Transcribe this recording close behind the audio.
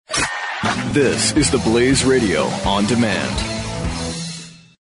This is the Blaze Radio on demand.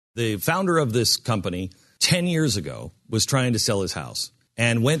 The founder of this company 10 years ago was trying to sell his house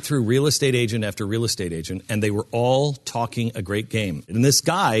and went through real estate agent after real estate agent, and they were all talking a great game. And this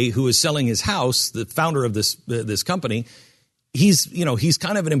guy who is selling his house, the founder of this company, he's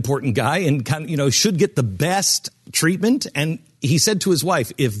kind of an important guy and should get the best treatment. And he said to his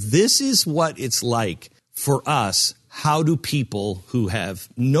wife, if this is what it's like for us, how do people who have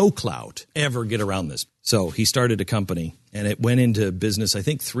no clout ever get around this? So he started a company, and it went into business, I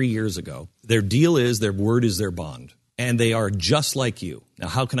think, 3 years ago. Their deal is their word is their bond, and they are just like you. Now,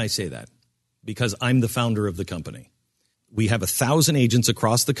 how can I say that? Because I'm the founder of the company. We have 1,000 agents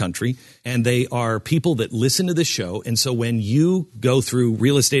across the country, and they are people that listen to this show. And so when you go through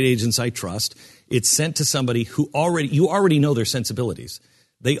Real Estate Agents I Trust, it's sent to somebody who you already know their sensibilities.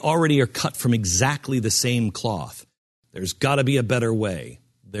 They already are cut from exactly the same cloth. There's got to be a better way.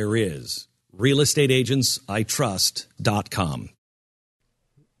 There is. realestateagentsitrust.com.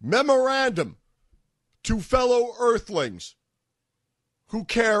 Memorandum to fellow Earthlings who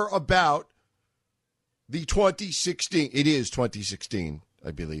care about the 2016, it is 2016,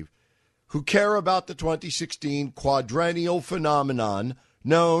 I believe, who care about the 2016 quadrennial phenomenon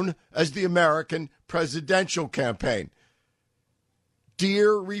known as the American presidential campaign.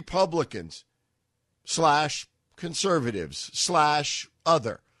 Dear Republicans / conservatives /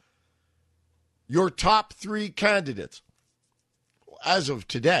 other, your top 3 candidates, as of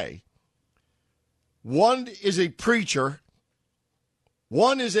today, one is a preacher,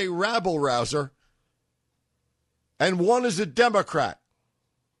 one is a rabble-rouser, and one is a Democrat.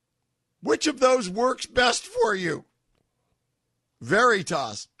 Which of those works best for you?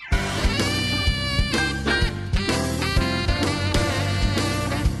 Veritas.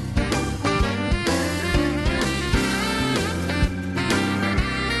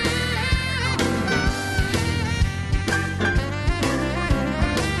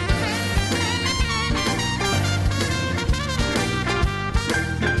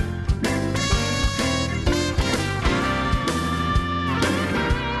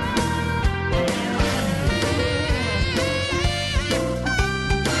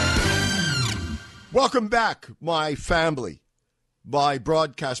 Welcome back, my family, my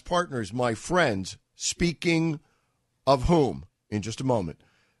broadcast partners, my friends. Speaking of whom, in just a moment.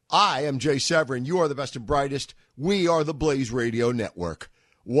 I am Jay Severin. You are the best and brightest. We are the Blaze Radio Network.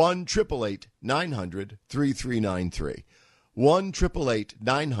 1-888-900-3393.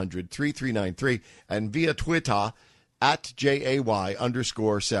 1-888-900-3393. And via Twitter, at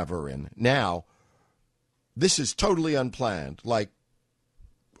JAY_Severin. Now, this is totally unplanned, like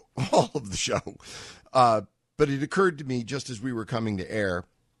all of the show. But it occurred to me just as we were coming to air,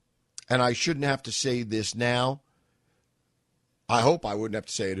 and I shouldn't have to say this now. I hope I wouldn't have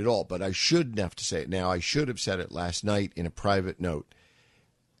to say it at all, but I shouldn't have to say it now. I should have said it last night in a private note.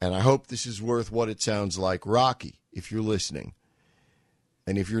 And I hope this is worth what it sounds like. Rocky, if you're listening.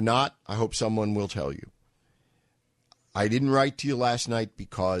 And if you're not, I hope someone will tell you. I didn't write to you last night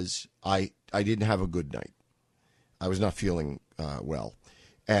because I didn't have a good night. I was not feeling well.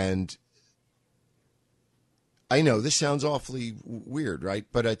 And I know this sounds awfully weird, right?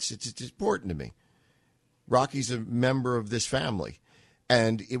 But it's important to me. Rocky's a member of this family,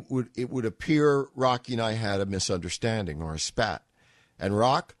 and it would appear Rocky and I had a misunderstanding or a spat. And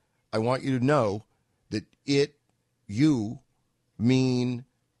Rock, I want you to know that you mean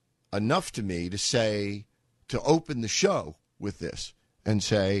enough to me to open the show with this and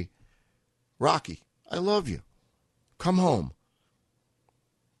say, Rocky, I love you. Come home.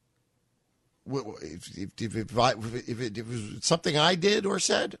 If it was something I did or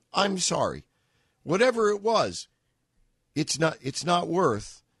said, I'm sorry. Whatever it was, it's not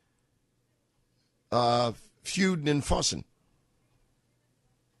worth feuding and fussing.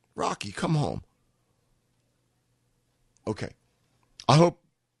 Rocky, come home. Okay. I hope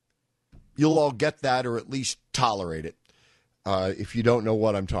you'll all get that or at least tolerate it if you don't know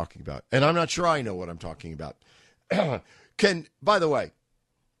what I'm talking about. And I'm not sure I know what I'm talking about. By the way,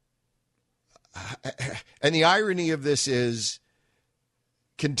 and the irony of this is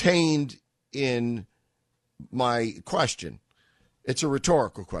contained in my question. It's a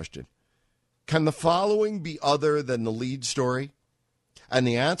rhetorical question. Can the following be other than the lead story? And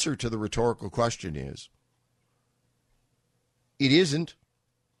the answer to the rhetorical question is, it isn't.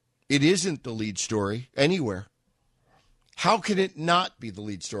 It isn't the lead story anywhere. How can it not be the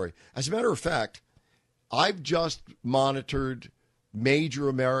lead story? As a matter of fact, I've just monitored major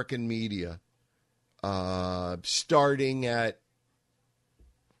American media starting at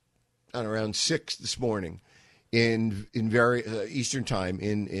around 6 this morning in very Eastern time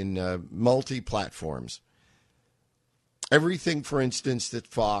in multi platforms. Everything, for instance, that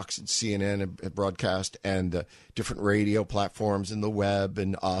Fox and CNN have broadcast, and different radio platforms, and the web,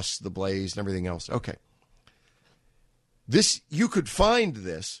 and us, the Blaze, and everything else. Okay, this you could find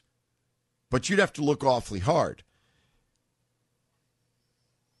this, but you'd have to look awfully hard.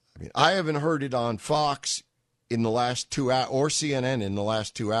 I mean, I haven't heard it on Fox in the last 2 hours, or CNN in the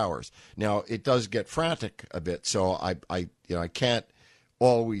last 2 hours. Now, it does get frantic a bit, so I can't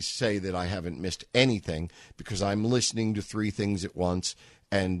always say that I haven't missed anything, because I'm listening to 3 things at once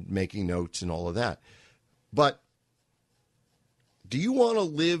and making notes and all of that. But do you want to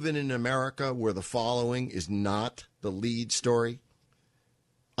live in an America where the following is not the lead story?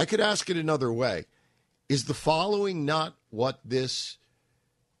 I could ask it another way. Is the following not what this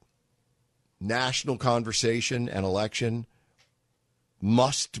national conversation and election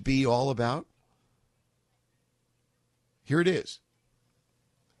must be all about? Here it is.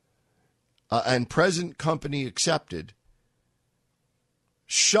 And present company accepted.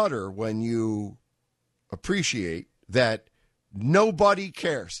 Shudder when you appreciate that nobody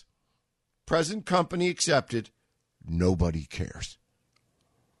cares. Present company accepted. Nobody cares.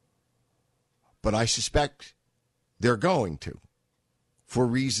 But I suspect they're going to, for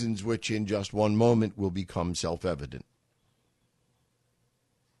reasons which in just one moment will become self-evident.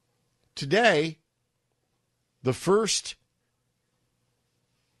 Today, the first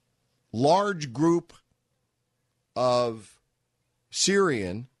large group of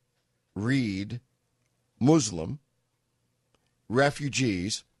Syrian, Muslim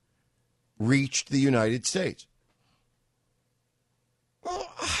refugees reached the United States. Well,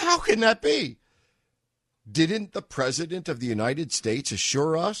 how can that be? Didn't the President of the United States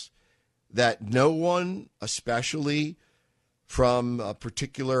assure us that no one, especially from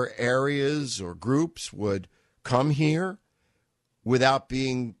particular areas or groups, would come here without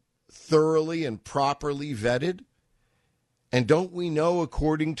being thoroughly and properly vetted? And don't we know,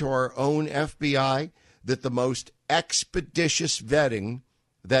 according to our own FBI, that the most expeditious vetting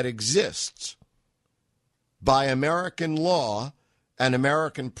that exists by American law and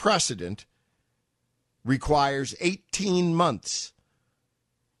American precedent requires 18 months.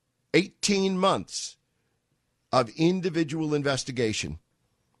 18 months of individual investigation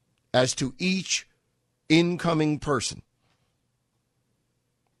as to each incoming person.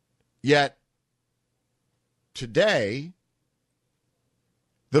 Yet, today,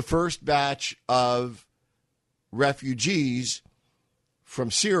 the first batch of refugees from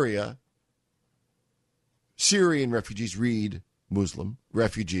Syria, Syrian refugees, Muslim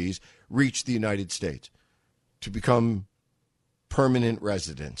refugees, reached the United States to become permanent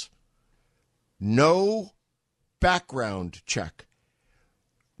residents. No background check.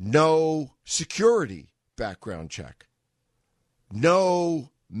 No security background check.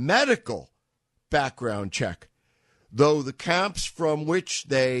 No medical background check. Though the camps from which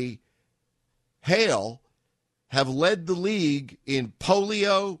they hail have led the league in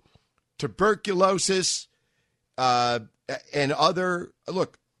polio, tuberculosis, and other,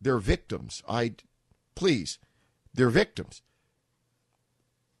 look, they're victims. They're victims.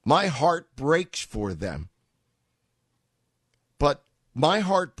 My heart breaks for them. But my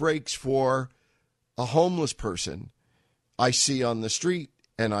heart breaks for a homeless person I see on the street,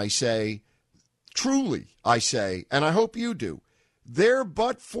 and I say, truly, I say, and I hope you do, there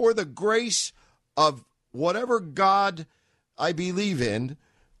but for the grace of whatever God I believe in,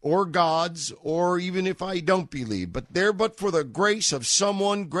 or gods, or even if I don't believe, but there but for the grace of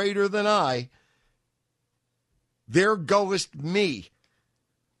someone greater than I, there goest me.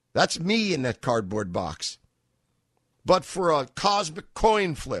 That's me in that cardboard box. But for a cosmic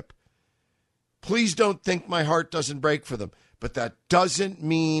coin flip. Please don't think my heart doesn't break for them. But that doesn't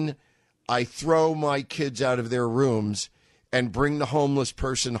mean I throw my kids out of their rooms and bring the homeless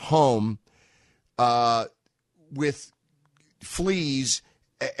person home with fleas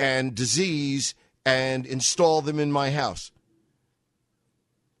and disease and install them in my house.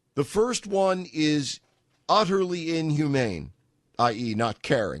 The first one is utterly inhumane, i.e. not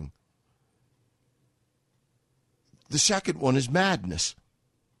caring. The second one is madness.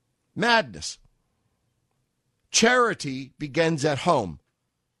 Madness. Charity begins at home.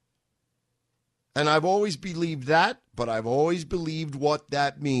 And I've always believed that, but I've always believed what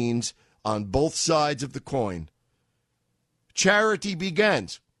that means on both sides of the coin. Charity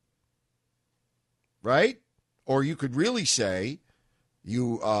begins. Right? Or you could really say,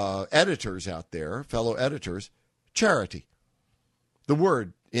 you editors out there, fellow editors, charity. The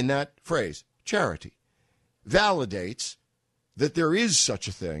word in that phrase, charity, validates that there is such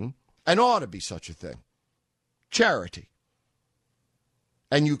a thing and ought to be such a thing. charity.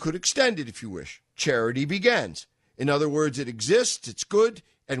 And you could extend it if you wish. Charity begins. In other words, it exists, it's good,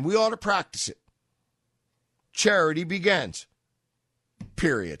 and we ought to practice it. Charity begins.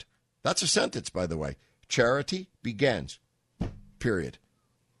 Period. That's a sentence, by the way. Charity begins. Period.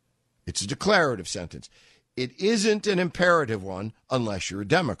 It's a declarative sentence. It isn't an imperative one unless you're a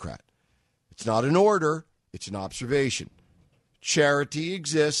Democrat. It's not an order. It's an observation. Charity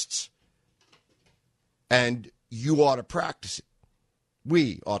exists, and you ought to practice it.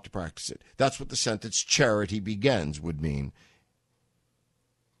 We ought to practice it. That's what the sentence charity begins would mean.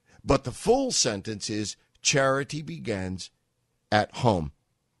 But the full sentence is charity begins at home.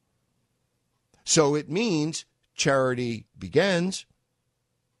 So it means charity begins,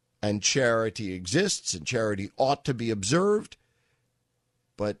 and charity exists, and charity ought to be observed.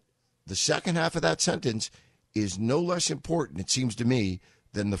 But the second half of that sentence is no less important, it seems to me,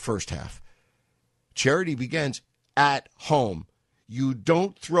 than the first half. Charity begins at home. You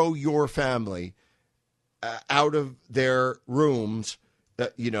don't throw your family out of their rooms,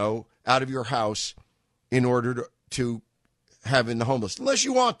 out of your house in order to have in the homeless, unless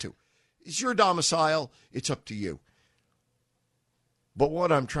you want to. It's your domicile. It's up to you. But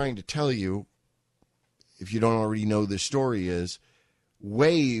what I'm trying to tell you, if you don't already know this story, is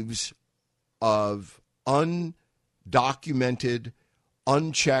waves of undocumented,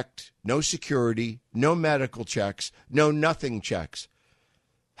 unchecked, no security, no medical checks, no nothing checks,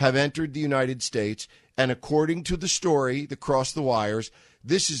 have entered the United States. And according to the story that crossed the wires,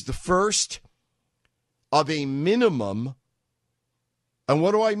 this is the first of a minimum. And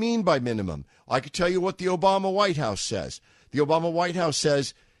what do I mean by minimum? I could tell you what the Obama White House says. The Obama White House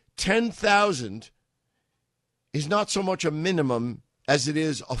says 10,000 is not so much a minimum as it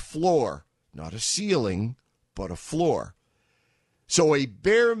is a floor. Not a ceiling, but a floor. So a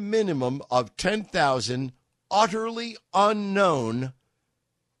bare minimum of 10,000 utterly unknown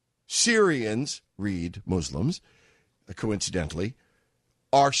Syrians, read Muslims, coincidentally,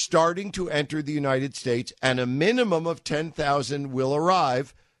 are starting to enter the United States, and a minimum of 10,000 will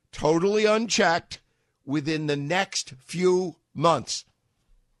arrive totally unchecked within the next few months.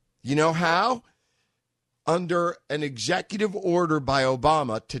 You know how? Under an executive order by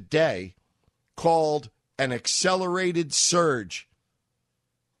Obama today called an accelerated surge.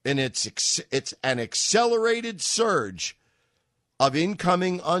 And it's an accelerated surge of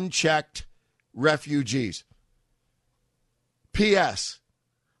incoming unchecked refugees. P.S.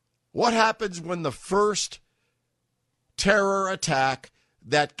 What happens when the first terror attack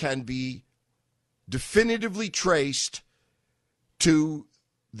that can be definitively traced to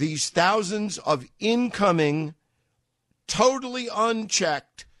these thousands of incoming, totally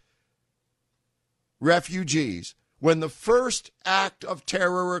unchecked refugees, when the first act of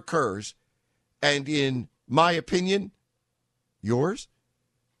terror occurs, and in my opinion, yours,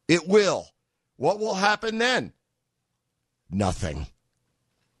 it will. What will happen then? Nothing.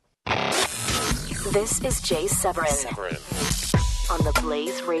 This is Jay Severin on the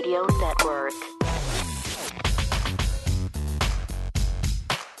Blaze Radio Network.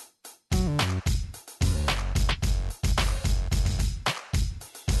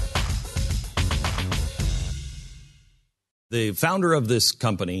 The founder of this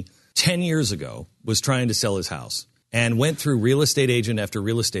company 10 years ago was trying to sell his house and went through real estate agent after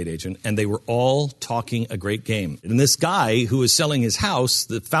real estate agent, and they were all talking a great game. And this guy who was selling his house,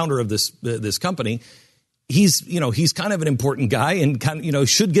 the founder of this company, he's kind of an important guy and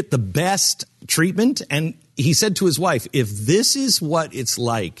should get the best treatment. And he said to his wife, if this is what it's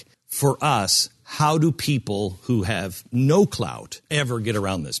like for us, how do people who have no clout ever get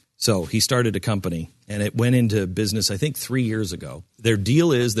around this? So he started a company, and it went into business, I think, 3 years ago. Their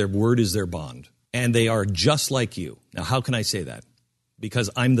deal is their word is their bond, and they are just like you. Now, how can I say that?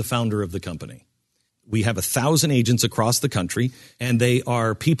 Because I'm the founder of the company. We have 1,000 agents across the country, and they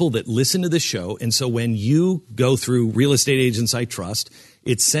are people that listen to this show. And so when you go through Real Estate Agents I Trust,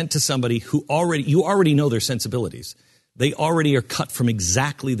 it's sent to somebody who you already know their sensibilities. They already are cut from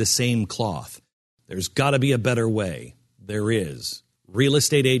exactly the same cloth. There's got to be a better way. There is.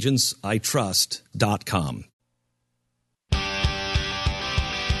 realestateagentsitrust.com.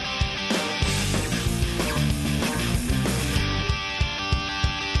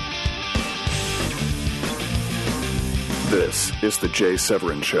 This is the Jay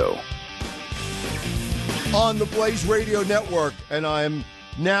Severin Show. On the Blaze Radio Network, and I'm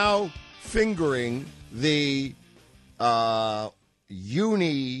now fingering the Uniball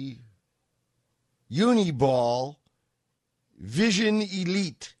Vision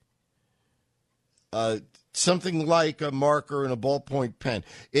Elite, something like a marker and a ballpoint pen.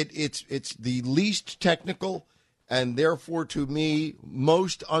 It's the least technical and therefore to me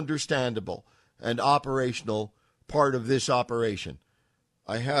most understandable and operational part of this operation.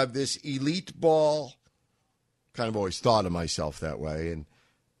 I have this elite ball. Kind of always thought of myself that way, and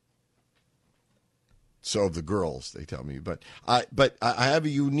so have the girls, they tell me. But I have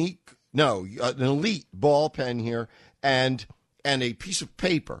an elite ball pen here, and a piece of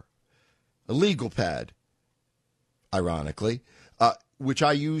paper, a legal pad, ironically, which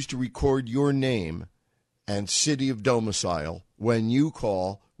I use to record your name and city of domicile when you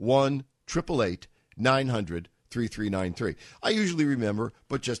call 1-888-900-3393. I usually remember,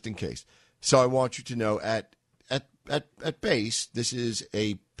 but just in case. So I want you to know at base, this is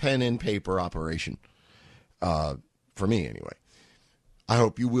a pen and paper operation, for me anyway. I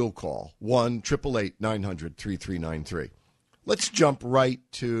hope you will call 1-888-900-3393. Let's jump right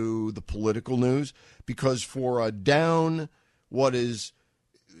to the political news, because for what is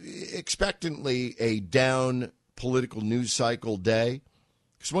expectantly a down political news cycle day,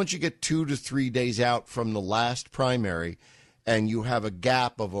 because once you get 2 to 3 days out from the last primary and you have a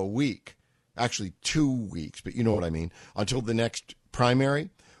gap of a week, actually 2 weeks, but you know what I mean, until the next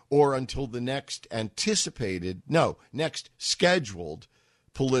primary or until the next next scheduled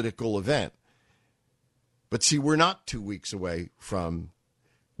political event. But see, we're not 2 weeks away from,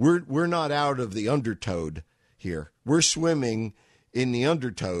 we're not out of the undertowed here. We're swimming in the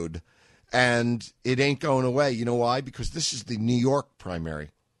undertowed, and it ain't going away. You know why? Because this is the New York primary.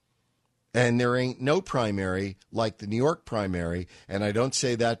 And there ain't no primary like the New York primary, and I don't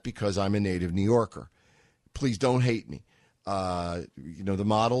say that because I'm a native New Yorker. Please don't hate me. The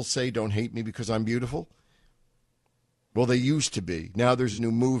models say don't hate me because I'm beautiful. Well, they used to be. Now there's a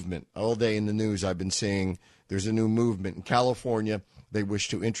new movement. All day in the news I've been seeing there's a new movement. In California, they wish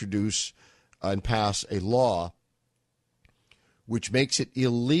to introduce and pass a law which makes it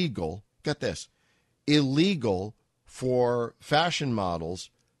illegal, get this, illegal for fashion models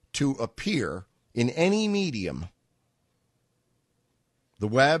to appear in any medium. The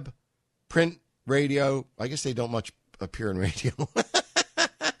web, print, radio. I guess they don't much appear in radio.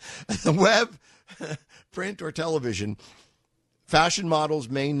 The web, print, or television. Fashion models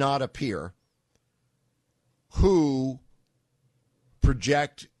may not appear who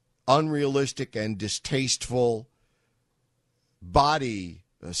project unrealistic and distasteful body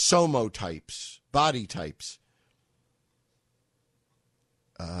types.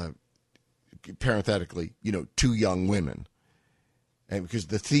 Parenthetically, two young women. And because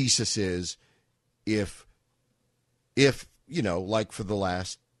the thesis is if like for the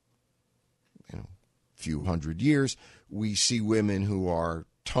last few hundred years, we see women who are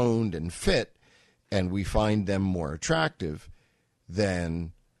toned and fit and we find them more attractive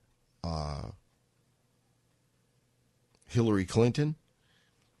than Hillary Clinton,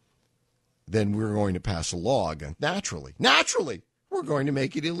 then we're going to pass a law against, naturally, we're going to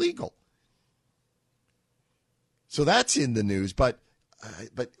make it illegal. So that's in the news, but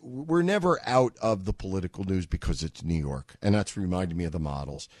we're never out of the political news because it's New York, and that's reminded me of the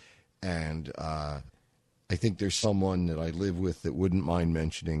models. And I think there's someone that I live with that wouldn't mind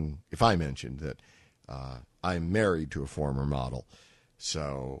mentioning, if I mentioned that I'm married to a former model.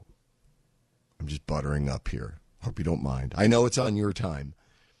 So I'm just buttering up here. Hope you don't mind. I know it's on your time.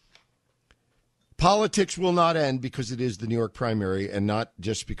 Politics will not end because it is the New York primary, and not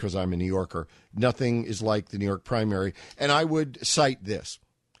just because I'm a New Yorker. Nothing is like the New York primary. And I would cite this.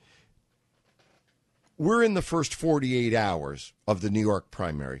 We're in the first 48 hours of the New York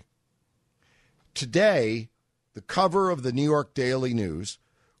primary. Today, the cover of the New York Daily News,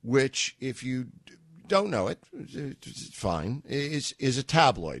 which, if you don't know it, it's fine, is a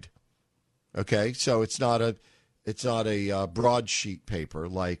tabloid. Okay, so it's not a broadsheet paper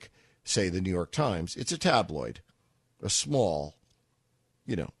like, say, the New York Times. It's a tabloid, a small,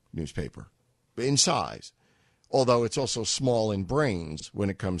 newspaper in size. Although it's also small in brains when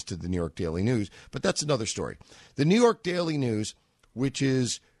it comes to the New York Daily News. But that's another story. The New York Daily News, which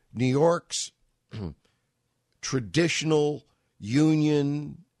is New York's traditional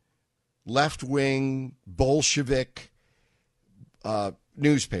union, left-wing, Bolshevik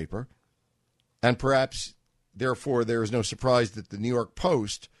newspaper, and perhaps, therefore, there is no surprise that the New York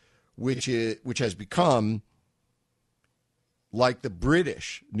Post, which has become like the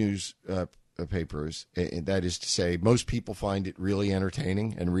British news papers, that is to say, most people find it really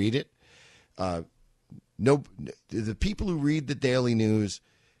entertaining and read it. The people who read the Daily News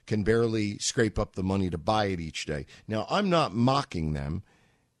can barely scrape up the money to buy it each day. Now, I'm not mocking them.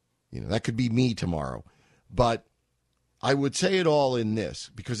 That could be me tomorrow. But I would say it all in this,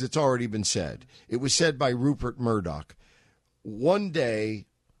 because it's already been said. It was said by Rupert Murdoch. One day,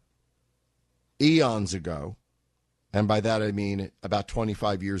 eons ago, and by that I mean about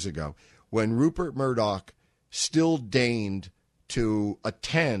 25 years ago, when Rupert Murdoch still deigned to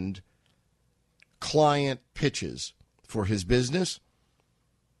attend client pitches for his business,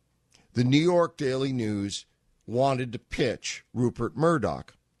 the New York Daily News wanted to pitch Rupert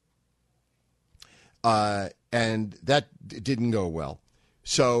Murdoch. And that didn't go well.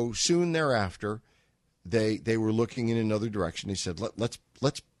 So soon thereafter, they were looking in another direction. They said, let's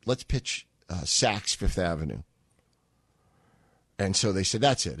pitch Saks Fifth Avenue. And so they said,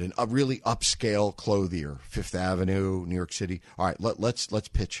 that's it, a really upscale clothier, Fifth Avenue, New York City. All right, let's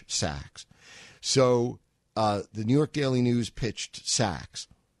pitch Saks. So the New York Daily News pitched Saks,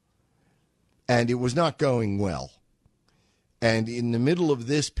 and it was not going well. And in the middle of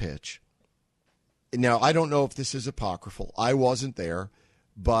this pitch, now I don't know if this is apocryphal. I wasn't there,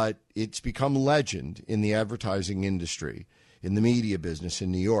 but it's become legend in the advertising industry, in the media business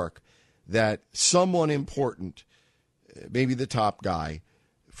in New York, that someone important, maybe the top guy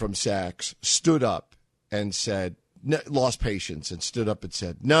from Saks, stood up and said, lost patience and stood up and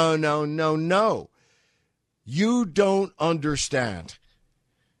said, no. You don't understand.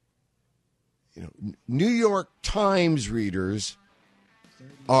 New York Times readers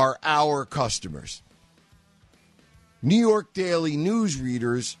are our customers. New York Daily News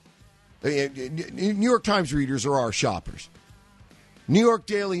readers, New York Times readers are our shoppers. New York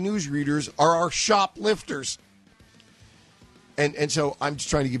Daily News readers are our shoplifters. And so I'm just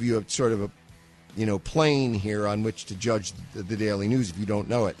trying to give you a sort of a, plane here on which to judge the Daily News if you don't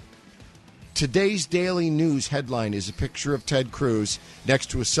know it. Today's Daily News headline is a picture of Ted Cruz next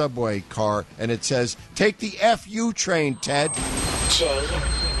to a subway car, and it says, "Take the FU train, Ted." Jay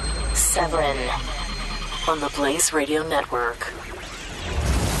Severin on the Blaze Radio Network.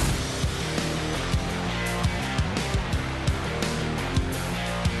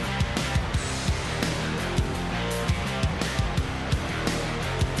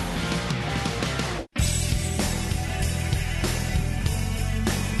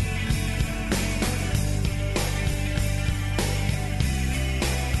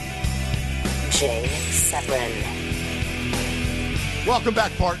 Jay Severin. Welcome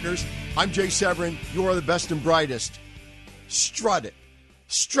back, partners. I'm Jay Severin. You are the best and brightest. Strut it.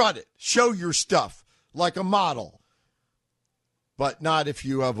 Strut it. Show your stuff like a model. But not if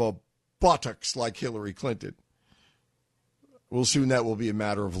you have a buttocks like Hillary Clinton. Well, soon that will be a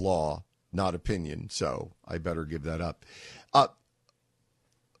matter of law, not opinion. So I better give that up.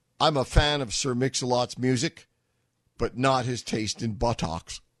 I'm a fan of Sir Mix-a-Lot's music, but not his taste in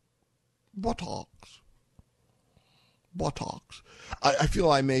buttocks. Buttocks. I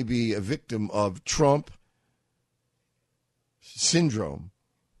feel I may be a victim of Trump syndrome.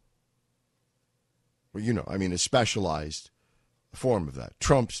 Well, a specialized form of that.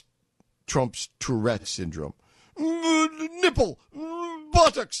 Trump's Tourette syndrome. Nipple,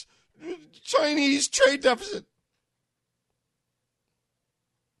 buttocks, Chinese trade deficit.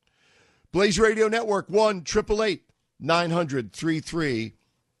 Blaze Radio Network,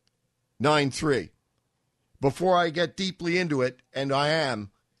 1-888-900-3393. Before I get deeply into it, and I am,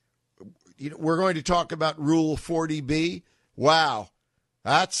 we're going to talk about Rule 40B. Wow,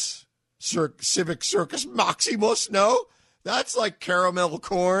 that's Civic Circus Maximus, no? That's like caramel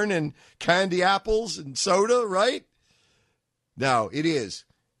corn and candy apples and soda, right? No, it is.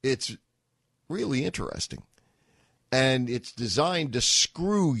 It's really interesting. And it's designed to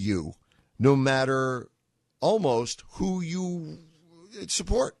screw you no matter almost who you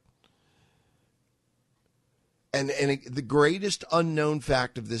support. And the greatest unknown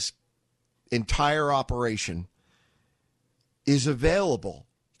fact of this entire operation is available.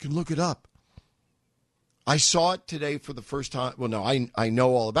 You can look it up. I saw it today for the first time. Well, no, I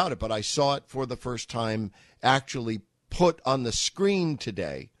know all about it, but I saw it for the first time actually put on the screen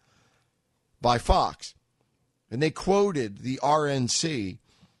today by Fox. And they quoted the RNC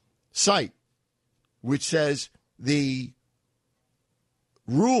site, which says the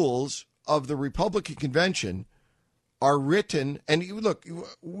rules of the Republican convention are written, and look,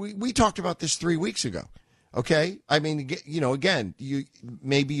 we talked about this 3 weeks ago, okay? I mean, again,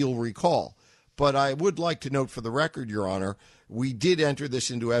 maybe you'll recall, but I would like to note for the record, Your Honor, we did enter this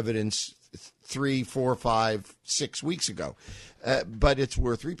into evidence 3, 4, 5, 6 weeks ago, but it's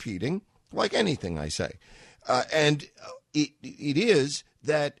worth repeating, like anything I say. And it is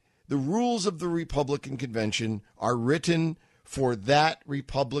that the rules of the Republican convention are written for that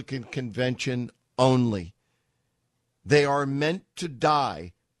Republican convention only. They are meant to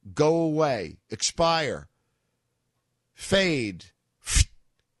die, go away, expire, fade,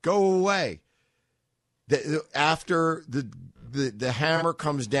 go away. After the hammer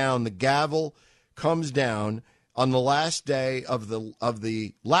comes down, the gavel comes down, on the last day of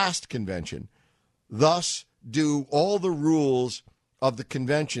the last convention. Thus, do all the rules of the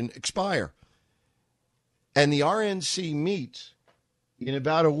convention expire. And the RNC meets in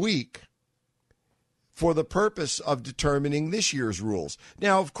about a week for the purpose of determining this year's rules.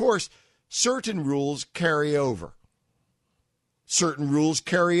 Now, of course, certain rules carry over. Certain rules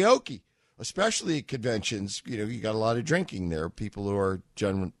karaoke, especially at conventions. You got a lot of drinking there, people who are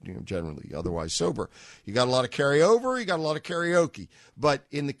generally otherwise sober. You got a lot of carryover, you got a lot of karaoke. But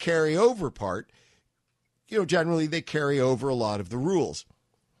in the carryover part, generally they carry over a lot of the rules.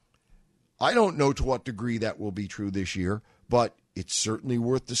 I don't know to what degree that will be true this year, but it's certainly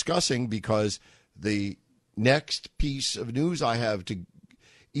worth discussing because the next piece of news I have to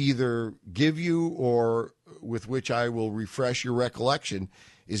either give you or with which I will refresh your recollection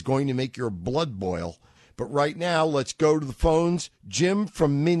is going to make your blood boil. But right now, let's go to the phones. Jim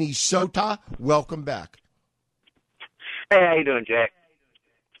from Minnesota, welcome back. Hey, how you doing, Jay?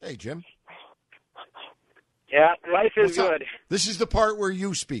 Hey, Jim. Yeah, life is What's up? good. This is the part where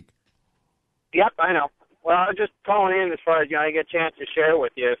you speak. Yep, I know. Well, I was just calling in as far as, I get a chance to share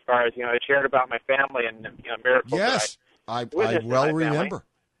with you as far as, I shared about my family and, miracles. Yes, I well remember.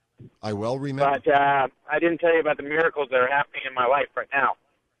 I well remember. But I didn't tell you about the miracles that are happening in my life right now.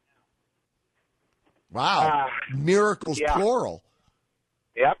 Wow. Miracles, yeah. plural.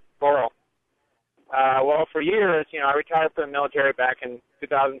 Yep, plural. Well, for years, I retired from the military back in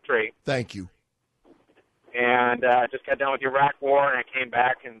 2003. Thank you. And just got done with the Iraq War, and I came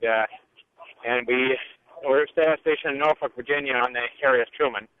back, and we were stationed in Norfolk, Virginia, on the HRS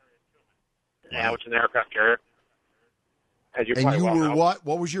Truman, which is an aircraft carrier. As you And you well were know. what?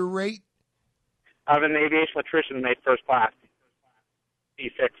 What was your rate? I was an aviation electrician, made first class,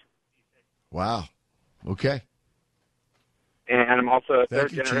 E6. Wow. Okay. And I'm also a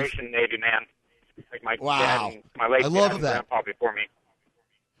Thank you, third-generation Navy man, like my Wow. dad and my late I love dad and that. grandpa before me.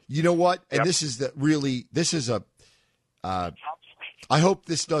 You know what? And Yep. this is a, I hope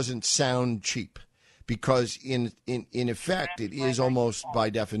this doesn't sound cheap because in effect, it is almost by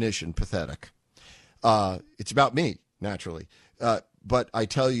definition pathetic. It's about me, naturally. But I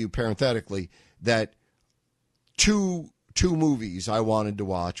tell you parenthetically that two movies I wanted to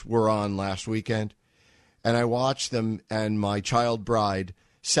watch were on last weekend, and I watched them, and my child bride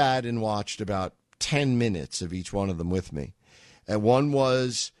sat and watched about 10 minutes of each one of them with me. And one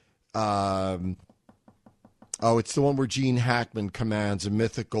was, it's the one where Gene Hackman commands a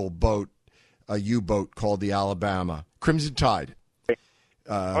mythical boat, a U-boat called the Alabama. Crimson Tide.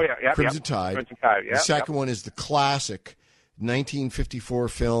 Crimson Tide. Crimson Tide, yeah. The second one is the classic 1954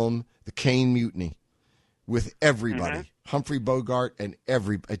 film, The Caine Mutiny, with everybody. Mm-hmm. Humphrey Bogart and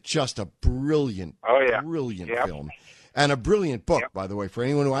just a brilliant, brilliant Yep. film. And a brilliant book, Yep. by the way, for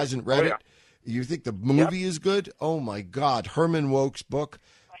anyone who hasn't read it. You think the movie is good? Oh, my God. Herman Wouk's book,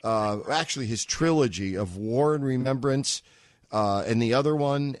 actually his trilogy of War and Remembrance, and the other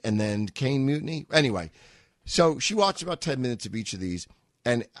one, and then Caine Mutiny. Anyway, so she watched about 10 minutes of each of these.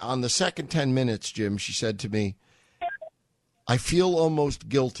 And on the second 10 minutes, Jim, she said to me, I feel almost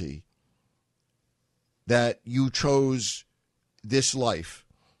guilty that you chose this life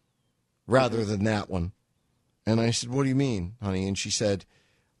rather than that one. And I said, what do you mean, honey? And she said,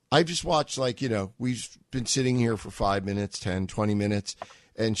 I just watched, we've been sitting here for 5 minutes, 10, 20 minutes.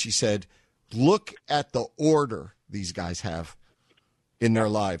 And she said, look at the order these guys have in their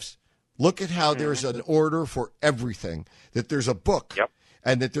lives. Look at how there's an order for everything, that there's a book. Yep.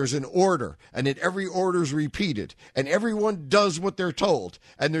 And that there's an order, and that every order is repeated, and everyone does what they're told,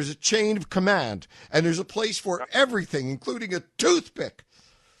 and there's a chain of command, and there's a place for everything, including a toothpick.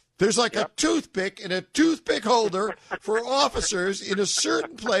 There's like a toothpick and a toothpick holder for officers in a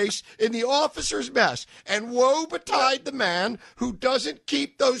certain place in the officer's mess. And woe betide the man who doesn't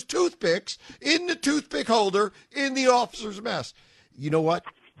keep those toothpicks in the toothpick holder in the officer's mess. You know what?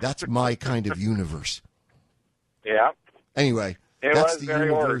 That's my kind of universe. Yeah. Anyway. That's the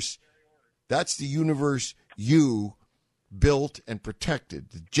universe. That's the universe you built and protected,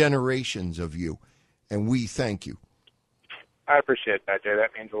 the generations of you, and we thank you. I appreciate that, Jay.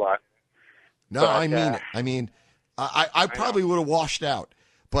 That means a lot. No, I mean it. I mean, I probably would have washed out,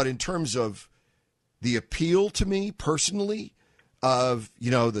 but in terms of the appeal to me personally of,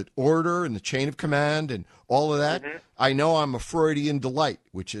 the order and the chain of command and all of that, I know I'm a Freudian delight,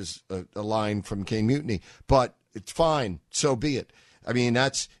 which is a line from Caine Mutiny, but it's fine. So be it. I mean,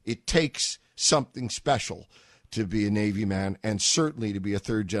 it takes something special to be a Navy man, and certainly to be a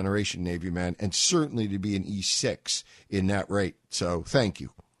third-generation Navy man, and certainly to be an E6 in that rate. So thank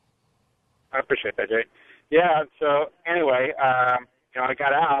you. I appreciate that, Jay. Yeah, so anyway, I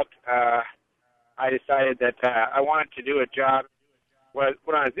got out. I decided that I wanted to do a job. When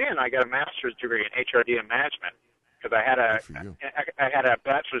I was in, I got a master's degree in HRD and management because I had a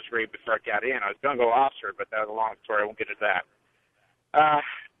bachelor's degree before I got in. I was going to go officer, but that was a long story. I won't get into that.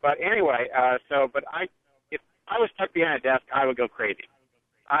 But anyway, if I was stuck behind a desk, I would go crazy.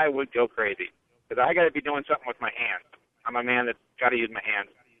 I would go crazy because I got to be doing something with my hands. I'm a man that's got to use my hands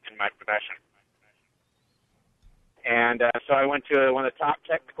in my profession. And so I went to one of the top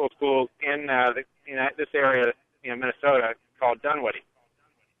technical schools in this area, Minnesota, called Dunwoody.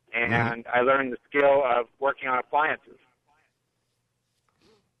 And I learned the skill of working on appliances.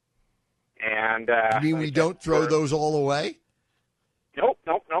 And you mean we don't throw those all away? Nope.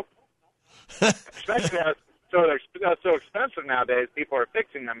 Especially they're so expensive nowadays, people are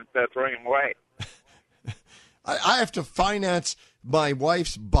fixing them instead of throwing them away. I have to finance my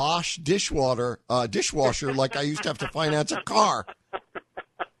wife's Bosch dishwasher like I used to have to finance a car.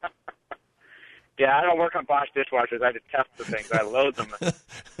 Yeah, I don't work on Bosch dishwashers. I detest the things. I loathe them.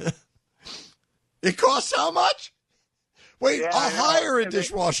 It costs how much? Wait, I'll hire a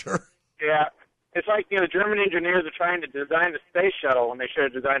dishwasher. Yeah. It's like, the German engineers are trying to design the space shuttle when they should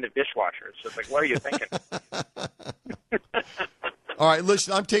have designed a dishwasher. It's just like, what are you thinking? All right,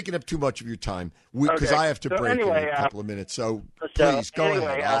 listen, I'm taking up too much of your time because I have to break in a couple of minutes. So please, go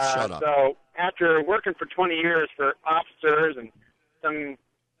ahead. I'll shut up. So after working for 20 years for officers and some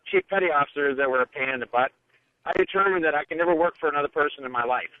chief petty officers that were a pain in the butt, I determined that I can never work for another person in my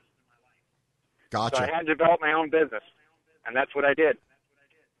life. Gotcha. So I had to develop my own business, and that's what I did.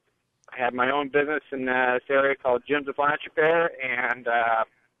 I had my own business in this area called Jim's Appliance Repair, and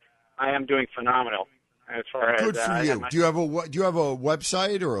I am doing phenomenal. As far as, good for you. Do you have a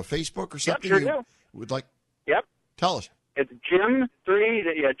website or a Facebook or something? Yep, sure do. Would like? Yep. Tell us. It's Jim 3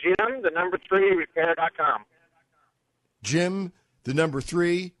 repair.com. Jim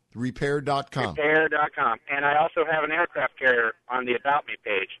 3 repair.com. Repair.com. And I also have an aircraft carrier on the About Me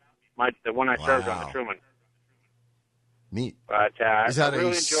page, the one I served on the Truman. Neat. But is that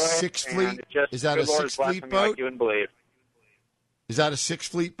really a Sixth Fleet? Is that a Sixth Fleet boat? Like you wouldn't believe. Is that a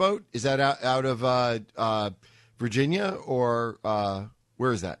Sixth Fleet boat? Is that out of Virginia or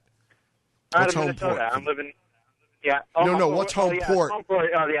where is that? What's home port? I'm living. Yeah. No. What's home port? Home port.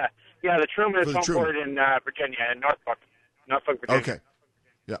 Oh yeah. Yeah. The Truman is home port in Virginia, in Norfolk, Virginia. Okay.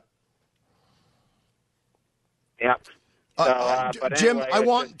 Yeah. Yeah. So, Jim, anyway, I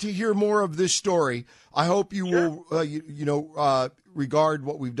want to hear more of this story. I hope you will, regard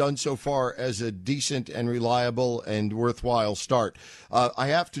what we've done so far as a decent and reliable and worthwhile start. I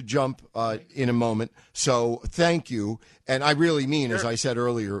have to jump in a moment, so thank you. And I really mean, as I said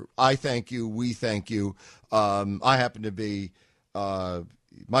earlier, I thank you, we thank you. I happen to be,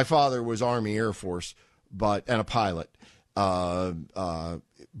 my father was Army Air Force, and a pilot.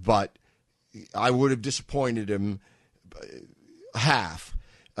 But I would have disappointed him half.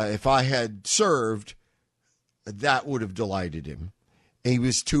 If I had served, that would have delighted him. He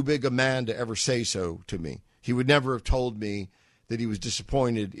was too big a man to ever say so to me. He would never have told me that he was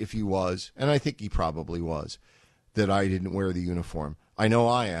disappointed if he was, and I think he probably was, that I didn't wear the uniform. I know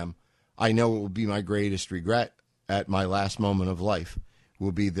I am. I know it will be my greatest regret at my last moment of life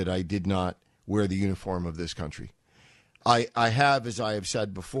will be that I did not wear the uniform of this country. I have, as I have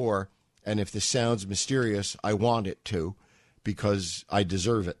said before, and if this sounds mysterious, I want it to, because I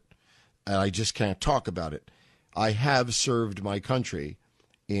deserve it, and I just can't talk about it. I have served my country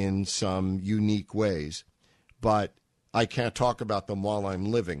in some unique ways, but I can't talk about them while I'm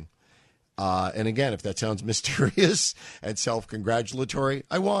living. And again, if that sounds mysterious and self-congratulatory,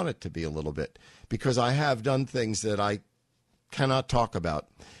 I want it to be a little bit, because I have done things that I cannot talk about.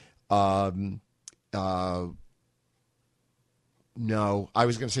 No, I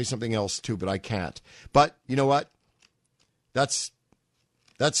was going to say something else too, but I can't. But you know what? That's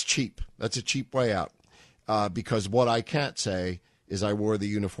cheap. That's a cheap way out. Because what I can't say is I wore the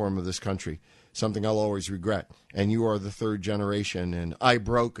uniform of this country, something I'll always regret. And you are the third generation, and I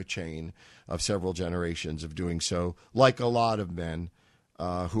broke a chain of several generations of doing so, like a lot of men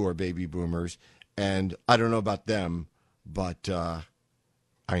who are baby boomers. And I don't know about them, but I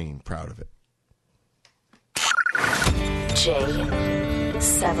ain't proud of it. Jay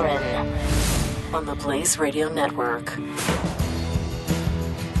Severin on the Blaze Radio Network.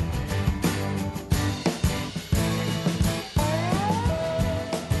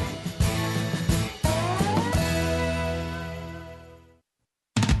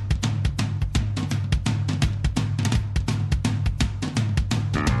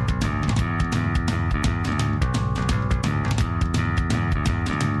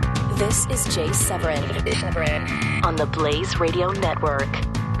 This is Jay Severin on the Blaze Radio Network.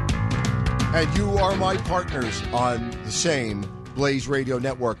 And you are my partners on the same Blaze Radio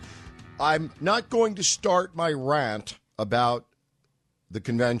Network. I'm not going to start my rant about the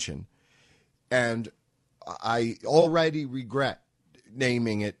convention, and I already regret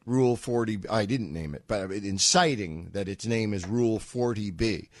naming it Rule 40. I didn't name it, but inciting that its name is Rule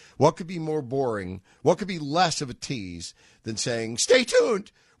 40B. What could be more boring? What could be less of a tease than saying, stay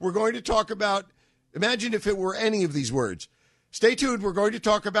tuned, we're going to talk about, imagine if it were any of these words. Stay tuned, we're going to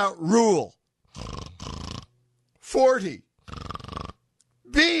talk about Rule 40B.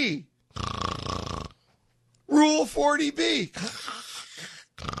 Rule 40B.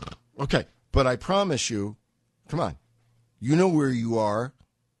 Okay, but I promise you, come on, you know where you are.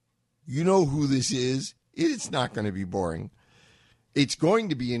 You know who this is. It's not going to be boring. It's going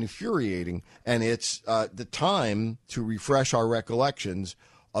to be infuriating, and it's the time to refresh our recollections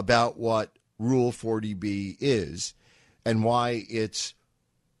about what Rule 40B is and why it's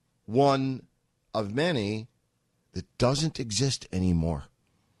one of many that doesn't exist anymore.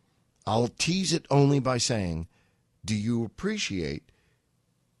 I'll tease it only by saying, do you appreciate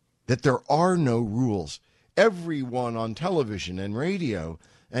that there are no rules? Everyone on television and radio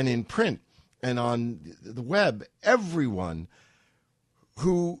and in print and on the web, everyone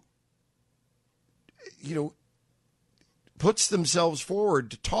who, puts themselves forward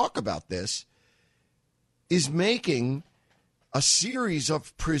to talk about this is making a series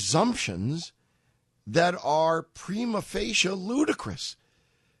of presumptions that are prima facie ludicrous.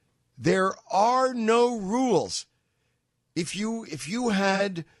 There are no rules. If you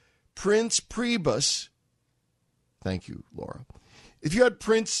had Prince Priebus, thank you, Laura. If you had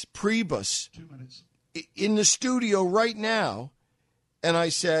Prince Priebus 2 minutes in the studio right now, and I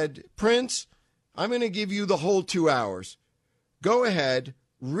said, Prince, I'm going to give you the whole 2 hours. Go ahead,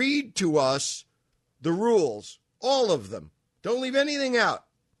 read to us the rules, all of them. Don't leave anything out,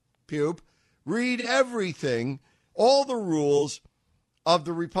 Pube. Read everything, all the rules of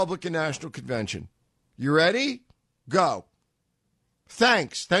the Republican National Convention. You ready? Go.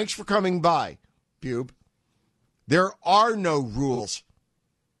 Thanks. Thanks for coming by, Pube. There are no rules.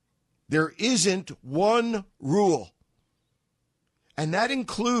 There isn't one rule. And that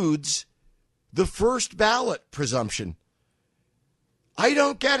includes the first ballot presumption. I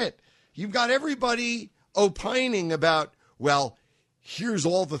don't get it. You've got everybody opining about, well, here's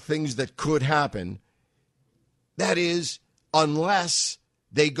all the things that could happen. That is, unless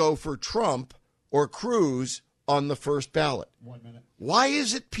they go for Trump or Cruz on the first ballot. 1 minute. Why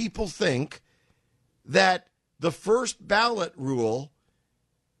is it people think that the first ballot rule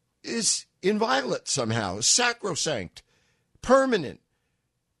is inviolate somehow, sacrosanct, permanent,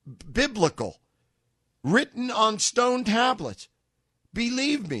 biblical, written on stone tablets?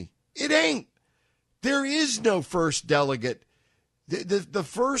 Believe me, it ain't. There is no first delegate. The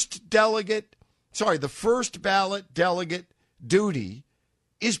first ballot delegate duty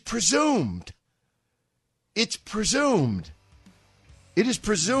is presumed. It's presumed. It is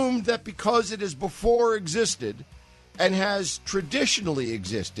presumed that because it has before existed and has traditionally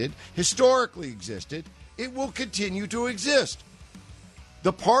existed, historically existed, it will continue to exist.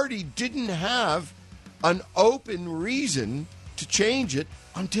 The party didn't have an open reason to change it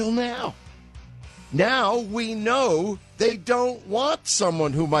until now. Now we know they don't want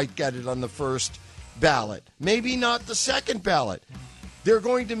someone who might get it on the first ballot, maybe not the second ballot. They're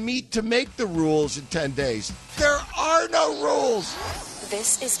going to meet to make the rules in 10 days. There are no rules.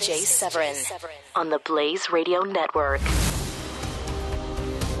 This is Jay Severin on the Blaze Radio Network.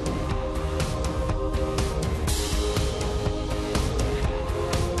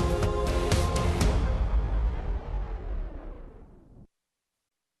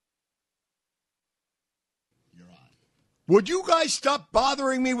 Would you guys stop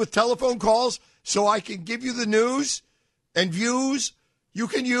bothering me with telephone calls so I can give you the news and views you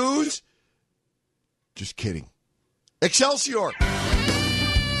can use? Just kidding. Excelsior!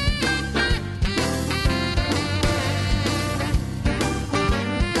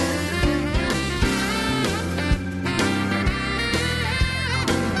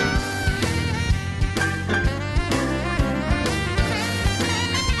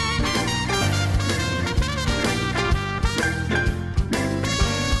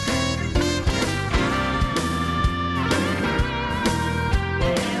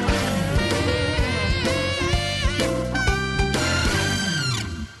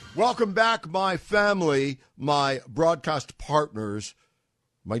 Welcome back, my family, my broadcast partners,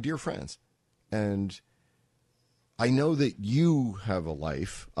 my dear friends. And I know that you have a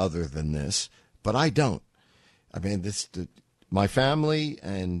life other than this, but I don't. I mean, my family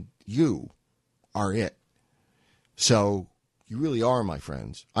and you are it. So, You really are my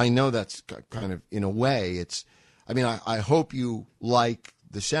friends. I know that's kind of, in a way, I hope you like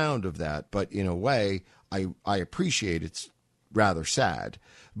the sound of that, but in a way, I appreciate it's rather sad.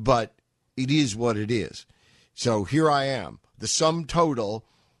 But it is what it is. So here I am, the sum total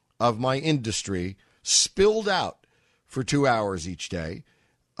of my industry spilled out for 2 hours each day,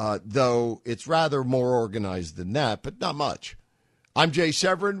 though it's rather more organized than that, but not much. I'm Jay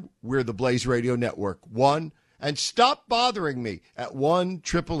Severin. We're the Blaze Radio Network. And stop bothering me at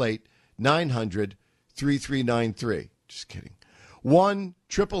 1-888-900-3393. Just kidding.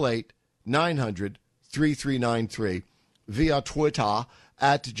 1-888-900-3393 via Twitter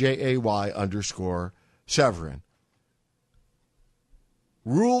at JAY_Severin.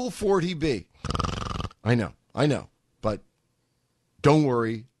 Rule 40B. I know. But don't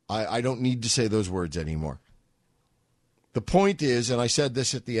worry. I don't need to say those words anymore. The point is, and I said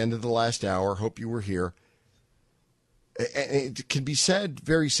this at the end of the last hour, hope you were here, it can be said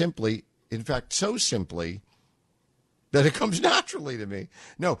very simply, in fact, so simply that it comes naturally to me.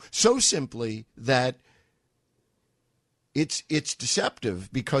 No, so simply that it's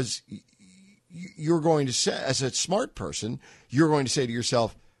deceptive, because you're going to say, as a smart person, you're going to say to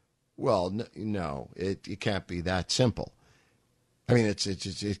yourself, well, no, it can't be that simple. I mean,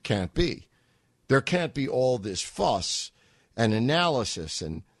 it can't be. There can't be all this fuss and analysis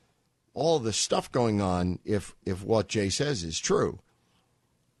and all this stuff going on if what Jay says is true.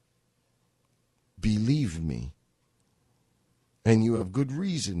 Believe me. And you have good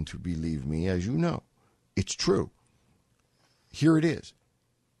reason to believe me, as you know. It's true. Here it is.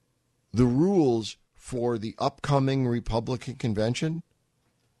 The rules for the upcoming Republican convention,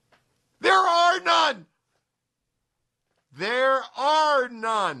 there are none. There are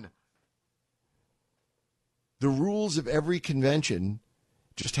none. The rules of every convention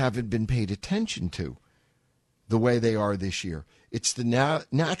just haven't been paid attention to the way they are this year. It's the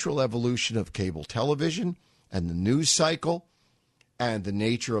natural evolution of cable television and the news cycle and the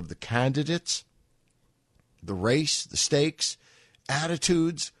nature of the candidates, the race, the stakes,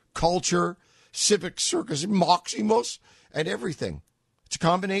 attitudes, culture, civic circus, maximus, and everything. It's a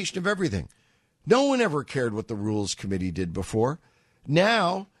combination of everything. No one ever cared what the Rules Committee did before.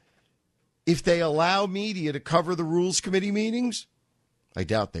 Now, if they allow media to cover the Rules Committee meetings, I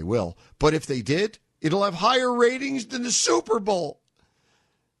doubt they will, but if they did, it'll have higher ratings than the Super Bowl.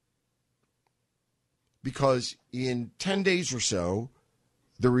 Because in 10 days or so,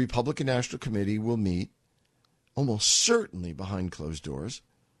 the Republican National Committee will meet, almost certainly behind closed doors.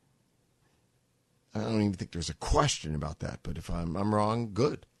 I don't even think there's a question about that, but if I'm wrong,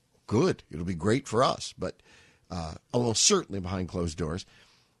 good. It'll be great for us, but almost certainly behind closed doors.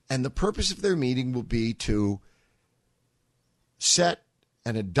 And the purpose of their meeting will be to set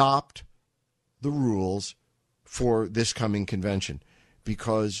and adopt the rules for this coming convention,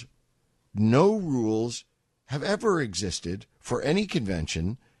 because no rules have ever existed for any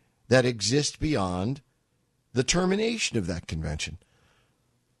convention that exist beyond the termination of that convention.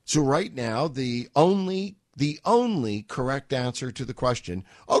 So right now, the only correct answer to the question,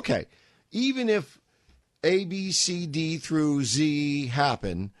 okay, even if A, B, C, D through Z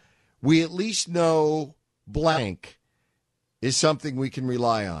happen, we at least know blank is something we can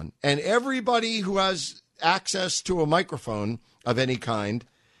rely on. And everybody who has access to a microphone of any kind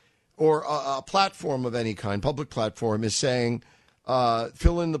or a platform of any kind, public platform, is saying,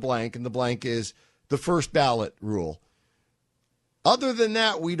 fill in the blank, and the blank is the first ballot rule. Other than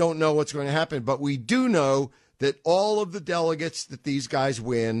that, we don't know what's going to happen, but we do know that all of the delegates that these guys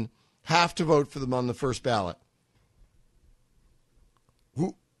win have to vote for them on the first ballot.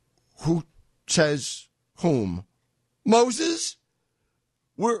 Who says whom? Moses?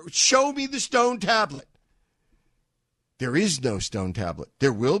 Show me the stone tablet. There is no stone tablet.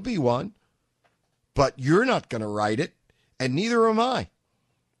 There will be one, but you're not going to write it, and neither am I.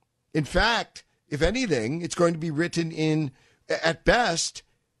 In fact, if anything, it's going to be written in, at best,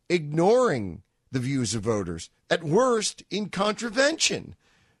 ignoring the views of voters. At worst, in contravention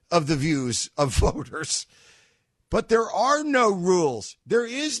of the views of voters. But there are no rules. There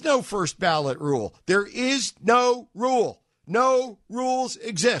is no first ballot rule. There is no rule. No rules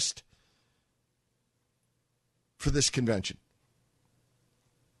exist for this convention.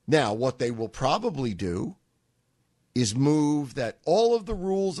 Now, what they will probably do is move that all of the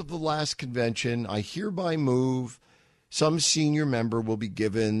rules of the last convention, I hereby move, some senior member will be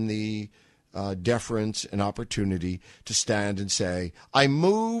given the deference and opportunity to stand and say, I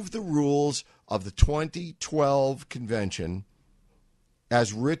move the rules of the 2012 convention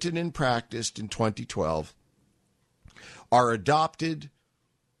as written and practiced in 2012 are adopted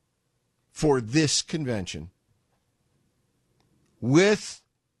for this convention. with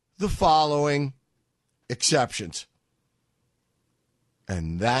the following exceptions.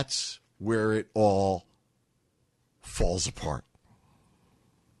 And that's where it all falls apart.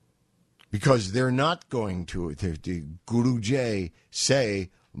 Because they're not going to, the Guru J say,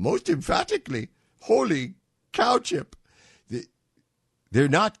 most emphatically, holy cow chip. They're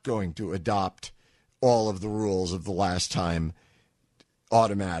not going to adopt all of the rules of the last time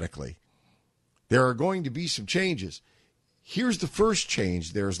automatically. There are going to be some changes. Here's the first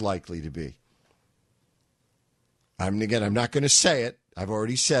change there's likely to be. I'm not going to say it. I've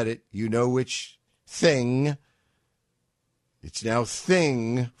already said it. You know which thing. It's now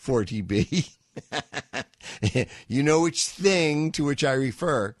thing 40B. You know which thing to which I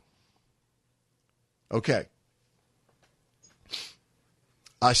refer. Okay.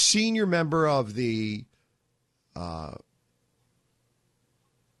 A senior member of the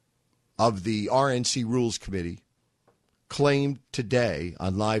RNC Rules Committee claimed today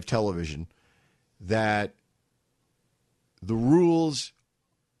on live television that the rules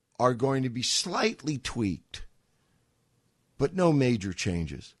are going to be slightly tweaked, but no major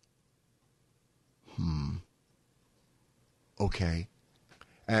changes. Okay.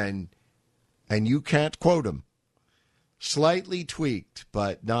 And you can't quote him. Slightly tweaked,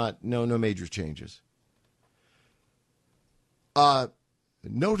 but no major changes.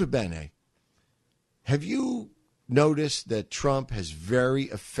 Nota bene. Have you noticed that Trump has very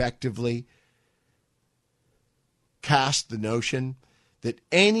effectively cast the notion that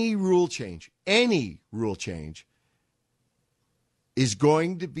any rule change is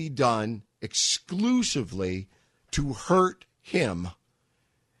going to be done exclusively to hurt him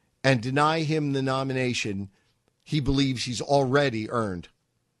and deny him the nomination he believes he's already earned?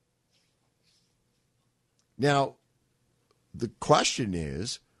 Now, the question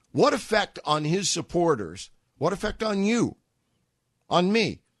is, what effect on his supporters, what effect on you, on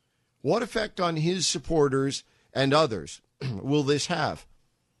me, what effect on his supporters and others will this have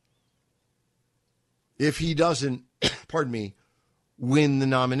if he doesn't, win the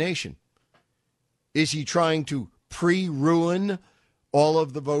nomination? Is he trying to pre-ruin all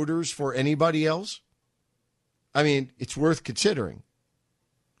of the voters for anybody else? I mean, it's worth considering.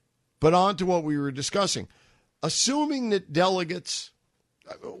 But on to what we were discussing. Assuming that delegates,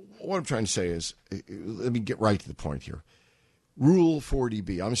 what I'm trying to say is, let me get right to the point here. Rule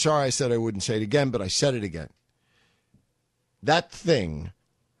 40B. I'm sorry I said I wouldn't say it again, but I said it again. That thing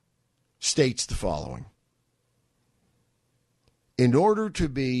states the following. In order to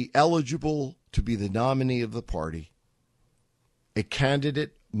be eligible to be the nominee of the party, a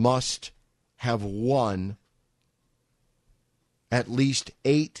candidate must have won at least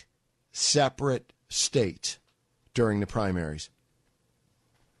 8 separate states during the primaries.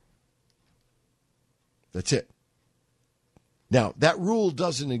 That's it. Now, that rule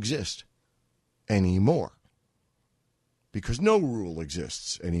doesn't exist anymore because no rule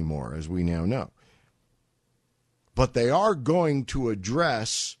exists anymore, as we now know. But they are going to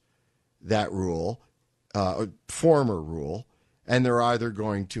address that rule, former rule, and they're either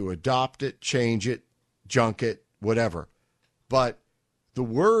going to adopt it, change it, junk it, whatever. But the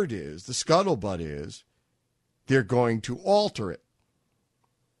word is, the scuttlebutt is, they're going to alter it.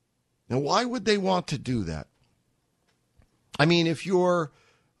 Now, why would they want to do that? I mean, if you're,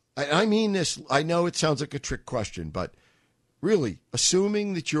 I mean this, I know it sounds like a trick question, but really,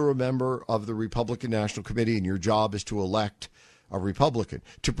 assuming that you're a member of the Republican National Committee and your job is to elect a Republican,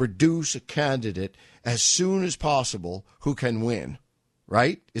 to produce a candidate as soon as possible who can win,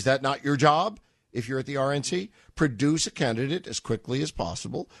 right? Is that not your job if you're at the RNC? Produce a candidate as quickly as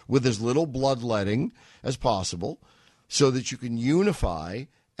possible with as little bloodletting as possible so that you can unify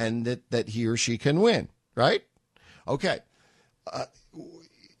and that he or she can win, right? Okay.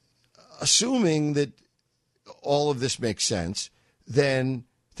 Assuming that all of this makes sense, then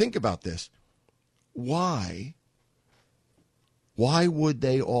think about this. Why would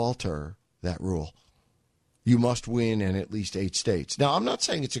they alter that rule? You must win in at least 8 states. Now, I'm not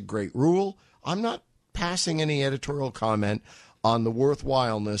saying it's a great rule. I'm not passing any editorial comment on the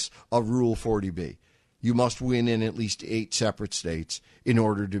worthwhileness of Rule 40B. You must win in at least 8 separate states in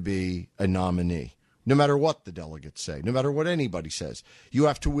order to be a nominee. No matter what the delegates say, no matter what anybody says, you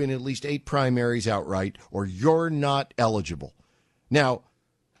have to win at least 8 primaries outright or you're not eligible. Now,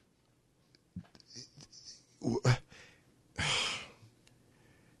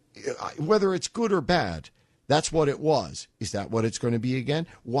 whether it's good or bad, that's what it was. Is that what it's going to be again?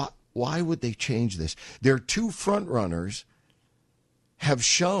 Why would they change this? Their 2 frontrunners have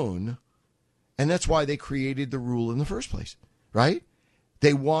shown, and that's why they created the rule in the first place, right?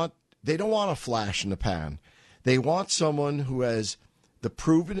 They don't want a flash in the pan. They want someone who has the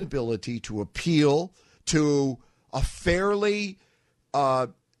proven ability to appeal to a fairly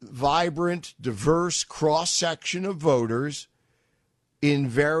vibrant, diverse cross-section of voters in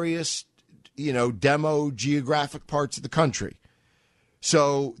various, demo geographic parts of the country.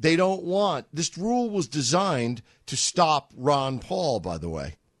 So they don't want, this rule was designed to stop Ron Paul, by the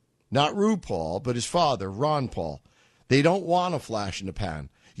way. Not RuPaul, but his father, Ron Paul. They don't want a flash in the pan.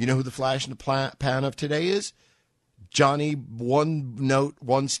 You know who the flash in the pan of today is? Johnny One Note,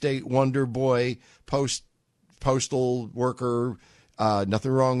 One State Wonder Boy, postal worker,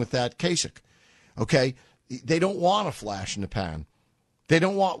 nothing wrong with that, Kasich. Okay? They don't want a flash in the pan. They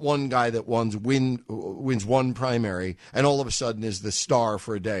don't want one guy that wins one primary and all of a sudden is the star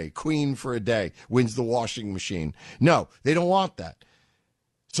for a day, queen for a day, wins the washing machine. No, they don't want that.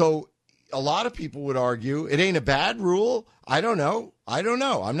 So a lot of people would argue it ain't a bad rule. I don't know.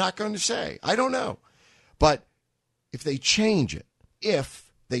 I'm not going to say. I don't know. But if they change it,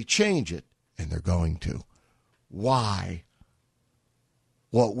 and they're going to, why?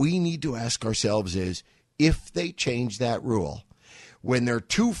 What we need to ask ourselves is, if they change that rule, when their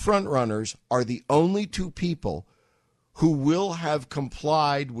two front runners are the only two people who will have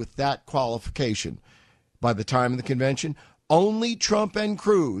complied with that qualification by the time of the convention, only Trump and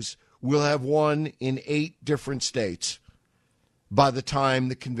Cruz will have won in 8 different states by the time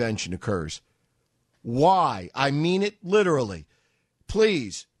the convention occurs. Why? I mean it literally.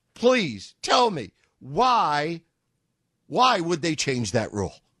 Please tell me, why would they change that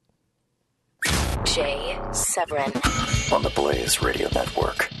rule? Jay Severin On the Blaze Radio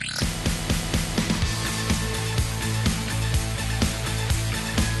Network.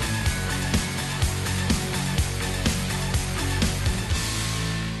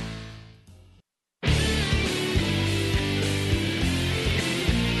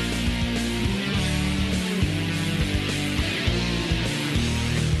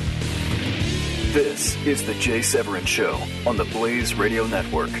 This is the Jay Severin Show on the Blaze Radio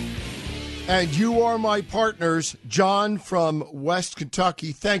Network. And you are my partners, John from West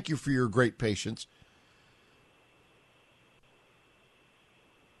Kentucky. Thank you for your great patience.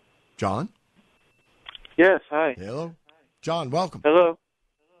 John? Yes, hi. Hello. John, welcome. Hello.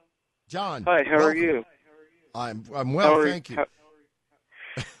 John. Hi, how welcome. are you? I'm well, thank you.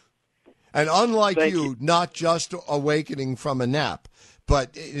 And unlike Thank you, not just awakening from a nap,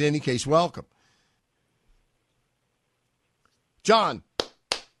 but in any case, welcome. John.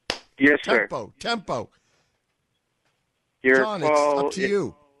 Yes, sir. Tempo. Your John, it's call, up to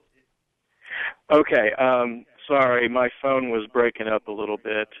you. Okay. Sorry, my phone was breaking up a little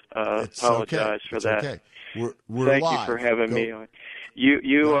bit. It's Apologize okay. for It's that. Okay. We're Thank live. you for having Go. me on. You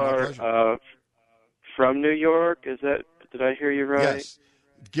No, my are pleasure. from New York? Is that? Did I hear you right? Yes.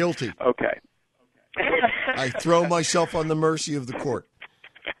 Guilty. Okay. I throw myself on the mercy of the court.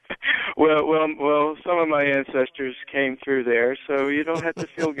 Well. Some of my ancestors came through there, so you don't have to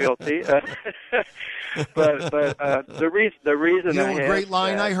feel guilty. but the reason You know, I a great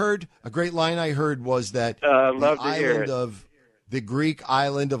line that, I heard. A great line I heard was that love to hear it. the Greek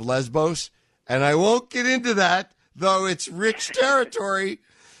island of Lesbos, and I won't get into that, though it's rich territory.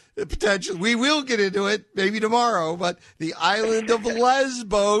 Potentially, we will get into it maybe tomorrow. But the island of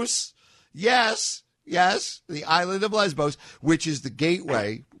Lesbos, yes, the island of Lesbos, which is the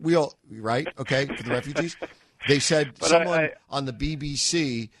gateway. Right? Okay, for the refugees. They said someone on the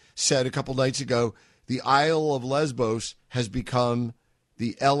BBC said a couple nights ago, the Isle of Lesbos has become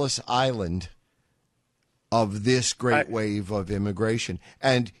the Ellis Island of this great wave of immigration,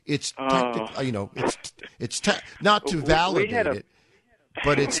 and it's technically, it's not to validate it,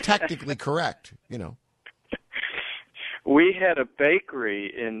 but it's technically correct. We had a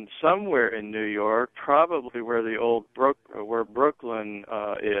bakery somewhere in New York, probably where the old where Brooklyn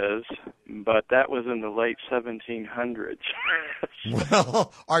is, but that was in the late 1700s.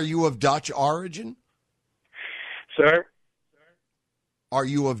 Well, are you of Dutch origin? Sir? Are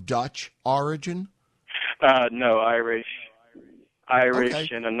you of Dutch origin? No, Irish, Okay.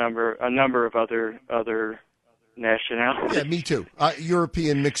 and a number of other nationalities. Yeah, me too.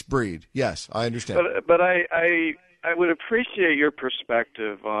 European mixed breed. Yes, I understand. But I would appreciate your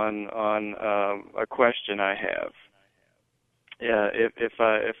perspective on a question I have. Yeah, if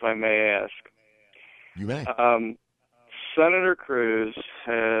I may ask. You may. Senator Cruz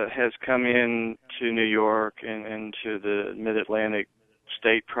has come in to New York and into the Mid-Atlantic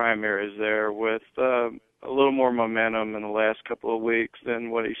state primaries there with a little more momentum in the last couple of weeks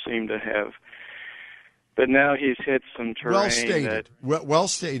than what he seemed to have. But now he's hit some terrain. Well stated. Well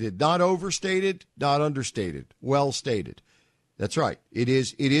stated. Not overstated, not understated. Well stated. That's right. It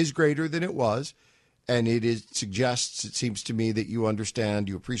is greater than it was. and it seems to me that you understand,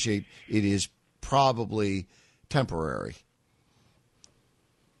 you appreciate it is probably temporary.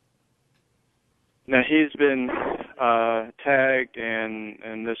 Now he's been tagged,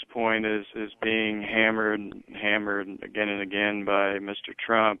 and this point is being hammered again and again by Mr.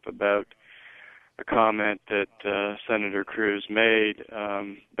 Trump about a comment that Senator Cruz made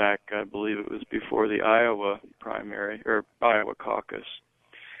back, I believe it was before the Iowa primary or Iowa caucus,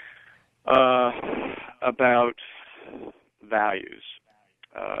 about values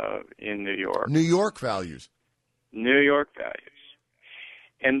in New York. New York values. New York values.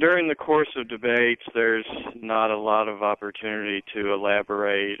 And during the course of debates, there's not a lot of opportunity to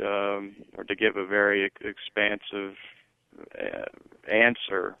elaborate or to give a very expansive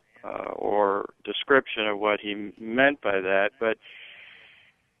answer or description of what he meant by that. But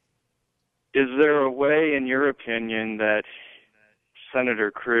is there a way, in your opinion, that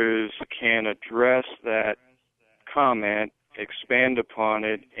Senator Cruz can address that comment, expand upon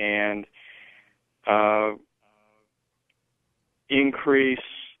it, and increase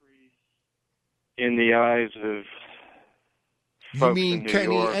in the eyes of folks You mean, in New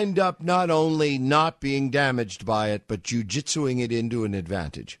can York? he end up not only not being damaged by it, but jiu-jitsuing it into an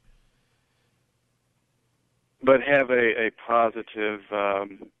advantage? But have a positive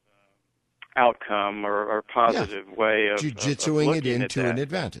outcome or positive way of jiu-jitsuing it into an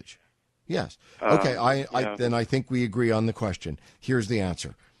advantage. Yes. Okay, then I think we agree on the question. Here's the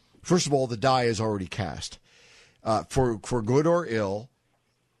answer. First of all, the die is already cast. For good or ill,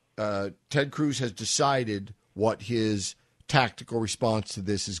 Ted Cruz has decided what his tactical response to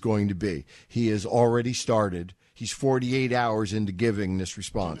this is going to be. He has already started. He's 48 hours into giving this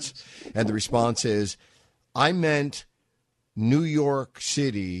response. And the response is, I meant New York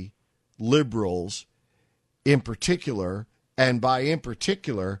City liberals in particular, and by in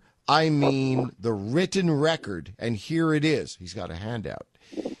particular, I mean the written record, and here it is. He's got a handout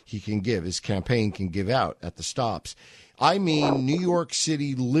he can give, his campaign can give out at the stops. I mean New York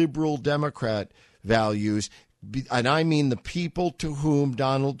City liberal Democrat values, and I mean the people to whom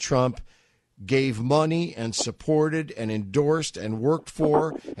Donald Trump gave money and supported and endorsed and worked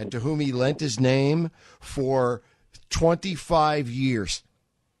for, and to whom he lent his name for 25 years,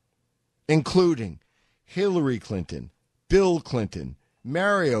 including Hillary Clinton, Bill Clinton,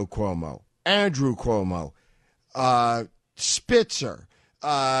 Mario Cuomo, Andrew Cuomo, Spitzer,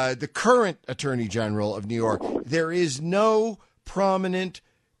 the current Attorney General of New York. There is no prominent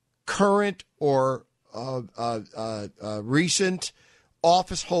current or recent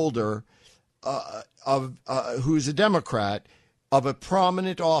office holder who's a Democrat of a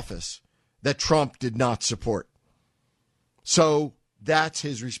prominent office that Trump did not support. So that's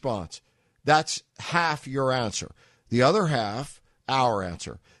his response. That's half your answer. The other half, our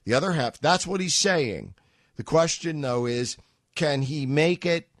answer. The other half, that's what he's saying. The question, though, is can he make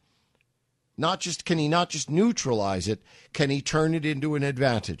it, can he not just neutralize it, can he turn it into an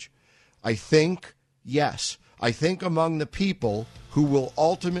advantage? I think, yes. I think among the people who will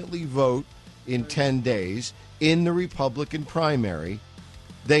ultimately vote in 10 days in the Republican primary,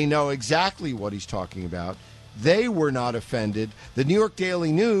 they know exactly what he's talking about. They were not offended. The New York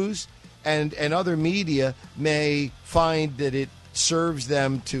Daily News and other media may find that it serves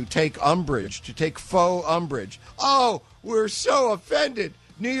them to take umbrage, to take faux umbrage. Oh, we're so offended.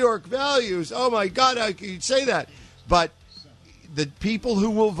 New York values. Oh, my God, how can you say that? But the people who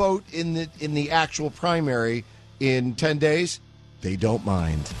will vote in the actual primary in 10 days, they don't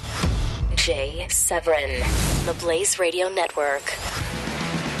mind. Jay Severin, the Blaze Radio Network.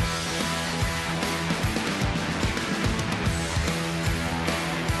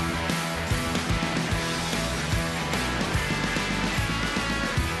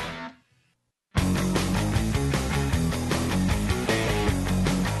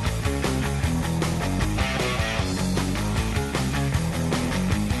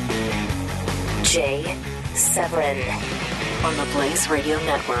 Jay Severin on the Blaze Radio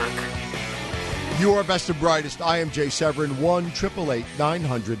Network. You are best and brightest. I am Jay Severin,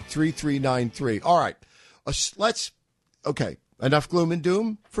 1-888-900-3393. All right. Okay, enough gloom and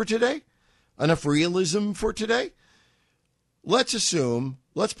doom for today? Enough realism for today? Let's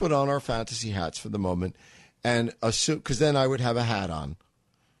put on our fantasy hats for the moment and assume, because then I would have a hat on.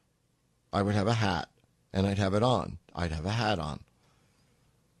 I would have a hat, and I'd have it on. I'd have a hat on.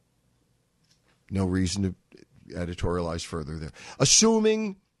 No reason to editorialize further there.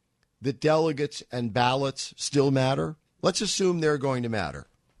 Assuming that delegates and ballots still matter, let's assume they're going to matter,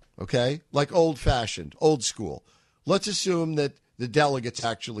 okay? Like old-fashioned, old school. Let's assume that the delegates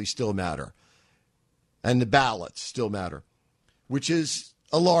actually still matter and the ballots still matter, which is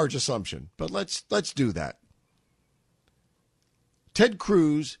a large assumption, but let's do that. Ted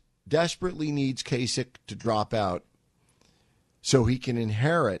Cruz desperately needs Kasich to drop out so he can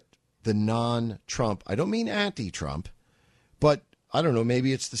inherit the non-Trump. I don't mean anti-Trump, but I don't know,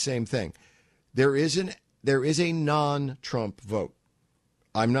 maybe it's the same thing. There is a non-Trump vote.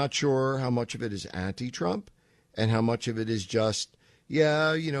 I'm not sure how much of it is anti-Trump and how much of it is just,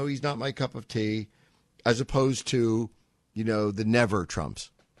 yeah, he's not my cup of tea, as opposed to, the never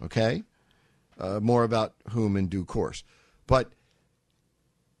Trumps, okay? More about whom in due course. But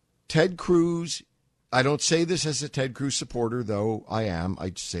Ted Cruz, I don't say this as a Ted Cruz supporter, though I am.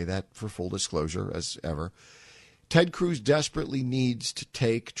 I say that for full disclosure, as ever. Ted Cruz desperately needs to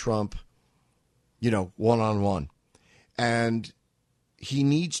take Trump, one-on-one. And he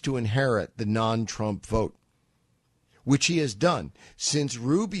needs to inherit the non-Trump vote, which he has done. Since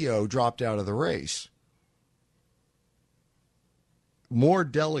Rubio dropped out of the race, more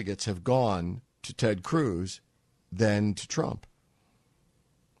delegates have gone to Ted Cruz than to Trump.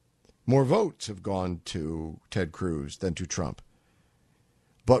 More votes have gone to Ted Cruz than to Trump.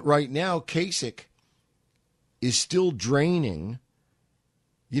 But right now, Kasich is still draining,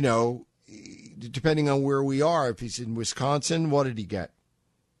 depending on where we are. If he's in Wisconsin, what did he get?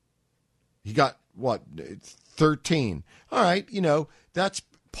 He got, 13. All right, that's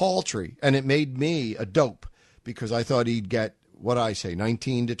paltry. And it made me a dope because I thought he'd get,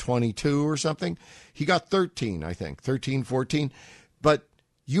 19 to 22 or something. He got 13, I think, 13, 14. But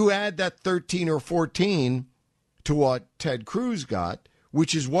you add that 13 or 14 to what Ted Cruz got,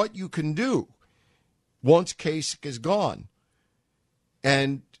 which is what you can do once Kasich is gone.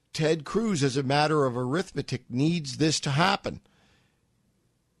 And Ted Cruz, as a matter of arithmetic, needs this to happen.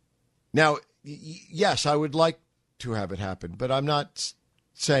 Now, yes, I would like to have it happen, but I'm not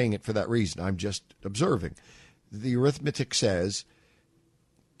saying it for that reason. I'm just observing. The arithmetic says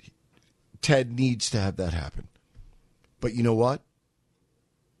Ted needs to have that happen. But you know what?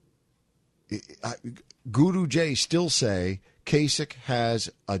 Guru J still say Kasich has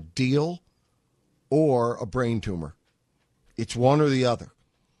a deal or a brain tumor. It's one or the other.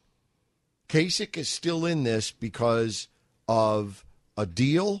 Kasich is still in this because of a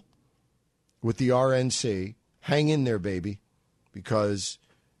deal with the RNC. Hang in there, baby, because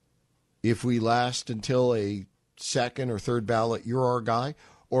if we last until a second or third ballot, you're our guy.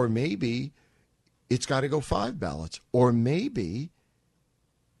 Or maybe it's got to go 5 ballots. Or maybe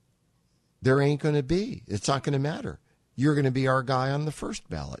there ain't going to be. It's not going to matter. You're going to be our guy on the first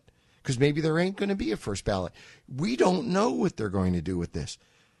ballot because maybe there ain't going to be a first ballot. We don't know what they're going to do with this.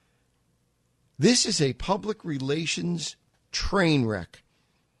 This is a public relations train wreck.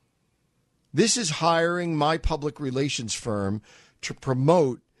 This is hiring my public relations firm to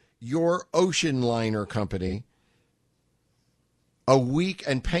promote your ocean liner company a week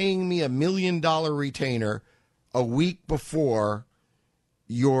and paying me $1 million retainer a week before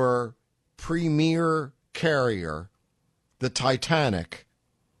your premier carrier, the Titanic,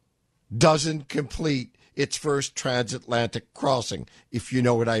 doesn't complete its first transatlantic crossing, if you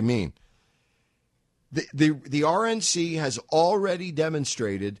know what I mean. The RNC has already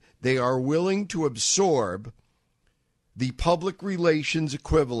demonstrated they are willing to absorb the public relations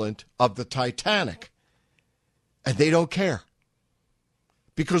equivalent of the Titanic, and they don't care.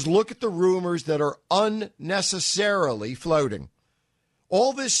 Because look at the rumors that are unnecessarily floating.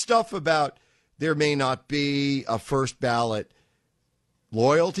 All this stuff about there may not be a first ballot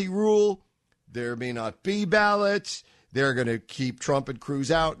loyalty rule, there may not be ballots, they're going to keep Trump and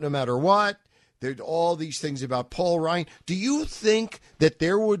Cruz out no matter what. There's all these things about Paul Ryan. Do you think that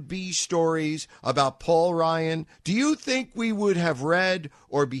there would be stories about Paul Ryan? Do you think we would have read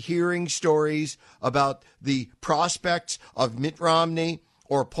or be hearing stories about the prospects of Mitt Romney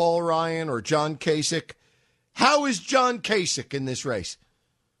or Paul Ryan or John Kasich? How is John Kasich in this race?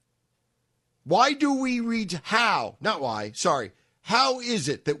 Why do we read how? Not why, sorry. How is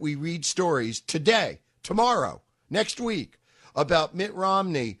it that we read stories today, tomorrow, next week about Mitt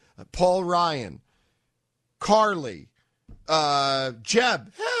Romney, Paul Ryan, Carly,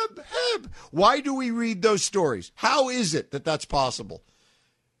 Jeb, Heb? Why do we read those stories? How is it that that's possible?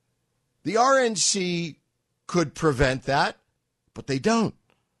 The RNC could prevent that, but they don't.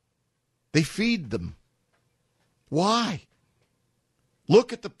 They feed them. Why?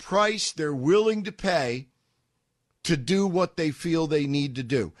 Look at the price they're willing to pay to do what they feel they need to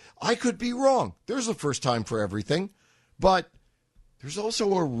do. I could be wrong. There's a first time for everything, but there's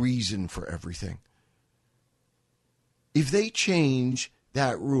also a reason for everything. If they change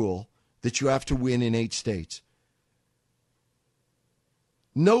that rule that you have to win in 8 states,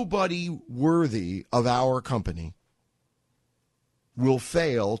 nobody worthy of our company will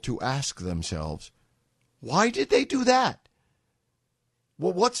fail to ask themselves, why did they do that?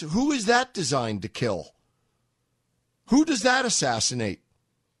 Well, who is that designed to kill? Who does that assassinate?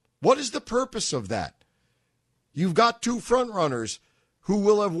 What is the purpose of that? You've got two frontrunners who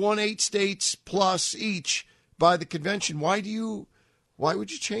will have won 8 states plus each by the convention. Why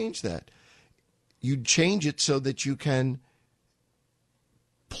would you change that? You'd change it so that you can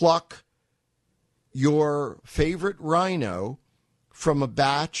pluck your favorite rhino from a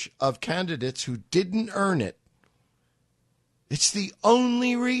batch of candidates who didn't earn it. It's the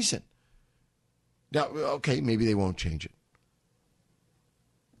only reason. Now, okay, maybe they won't change it.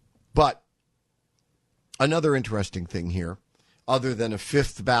 But another interesting thing here, other than a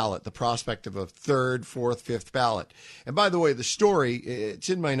 5th ballot, the prospect of a 3rd, 4th, 5th ballot. And by the way, the story, it's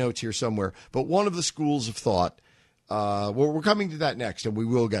in my notes here somewhere, but one of the schools of thought, we're coming to that next, and we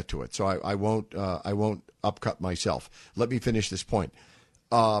will get to it, so I won't upcut myself. Let me finish this point.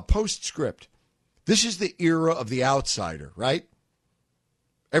 Postscript. This is the era of the outsider, right?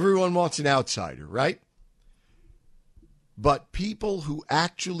 Everyone wants an outsider, right? But people who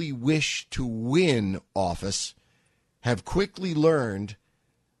actually wish to win office have quickly learned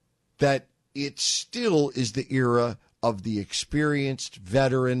that it still is the era of the experienced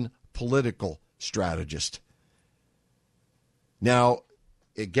veteran political strategist. Now,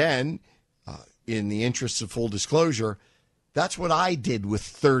 again, in the interests of full disclosure, that's what I did with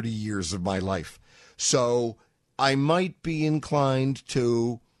 30 years of my life. So I might be inclined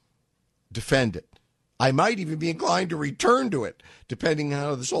to defend it. I might even be inclined to return to it, depending on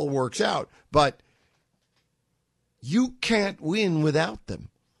how this all works out. But you can't win without them.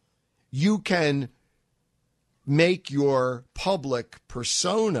 You can make your public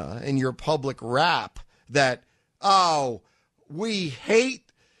persona and your public rap that, oh, we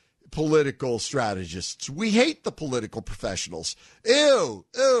hate political strategists. We hate the political professionals. Ew,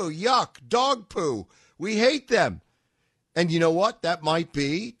 yuck, dog poo. We hate them. And you know what? That might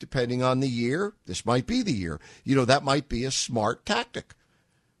be, depending on the year, this might be the year. That might be a smart tactic.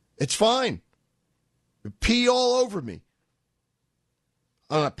 It's fine. Pee all over me.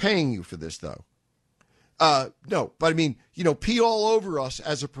 I'm not paying you for this, though. No, but I mean, pee all over us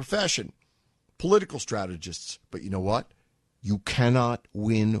as a profession, political strategists. But you know what? You cannot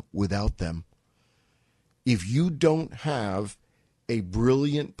win without them. If you don't have a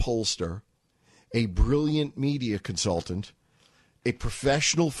brilliant pollster, a brilliant media consultant, a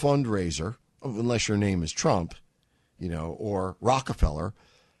professional fundraiser, unless your name is Trump, or Rockefeller,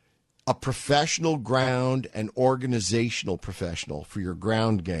 a professional ground and organizational professional for your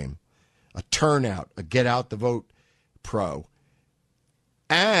ground game, a turnout, a get out the vote pro,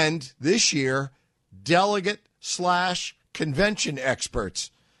 and this year, delegate/convention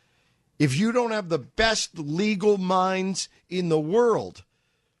experts. If you don't have the best legal minds in the world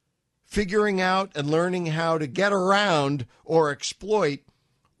figuring out and learning how to get around or exploit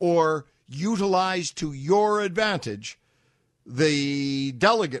or utilize to your advantage the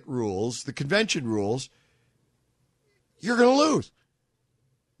delegate rules, the convention rules, you're going to lose.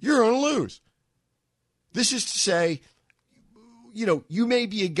 You're going to lose. This is to say, you may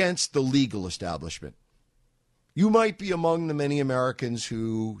be against the legal establishment. You might be among the many Americans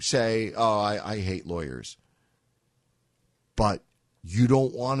who say, oh, I hate lawyers. But you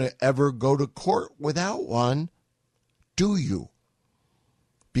don't want to ever go to court without one, do you?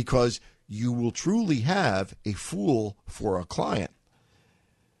 Because you will truly have a fool for a client.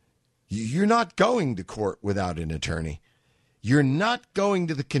 You're not going to court without an attorney. You're not going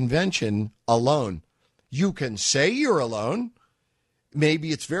to the convention alone. You can say you're alone.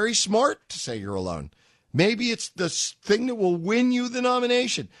 Maybe it's very smart to say you're alone. Maybe it's the thing that will win you the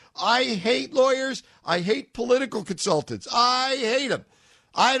nomination. I hate lawyers. I hate political consultants. I hate them.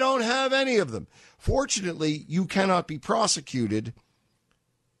 I don't have any of them. Fortunately, you cannot be prosecuted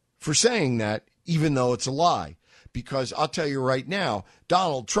for saying that, even though it's a lie. Because I'll tell you right now,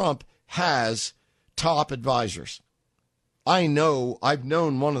 Donald Trump has top advisors. I've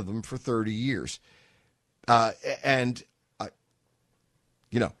known one of them for 30 years. I'm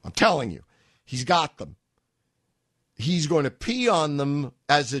telling you, he's got them. He's going to pee on them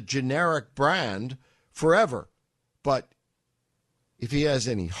as a generic brand forever. But if he has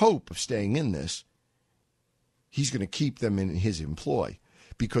any hope of staying in this, he's going to keep them in his employ.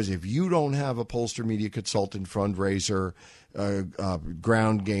 Because if you don't have a pollster, media consultant, fundraiser,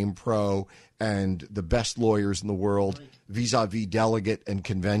 ground game pro, and the best lawyers in the world, vis-a-vis delegate and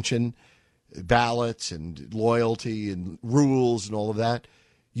convention, ballots and loyalty and rules and all of that,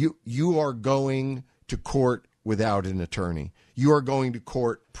 you are going to court without an attorney. You are going to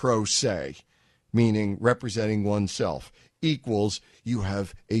court pro se, meaning representing oneself equals you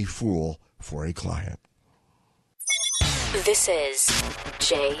have a fool for a client. This is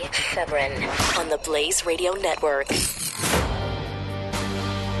Jay Severin on the Blaze Radio Network.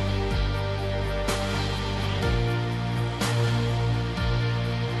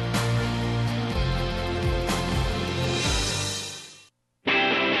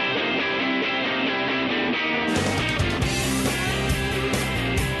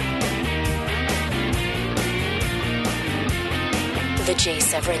 The Jay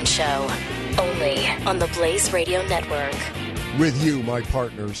Severin Show, only on the Blaze Radio Network. With you, my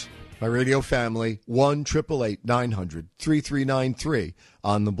partners, my radio family, 1-888-900-3393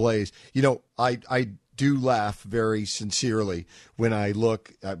 on the Blaze. You know, I do laugh very sincerely when I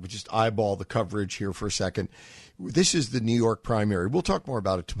look, I just eyeball the coverage here for a second. This is the New York primary. We'll talk more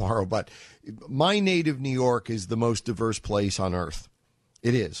about it tomorrow, but my native New York is the most diverse place on earth.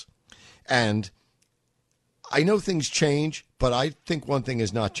 It is. And I know things change, but I think one thing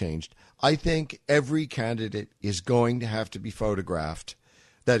has not changed. I think every candidate is going to have to be photographed.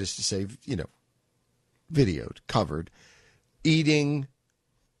 That is to say, videoed, covered, eating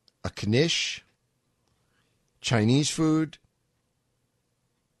a knish, Chinese food,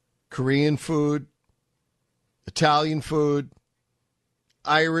 Korean food, Italian food,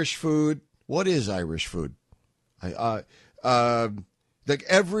 Irish food. What is Irish food? Like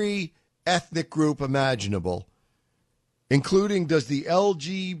every ethnic group imaginable, including does the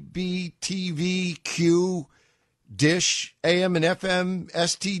LGBTQ dish, AM and FM,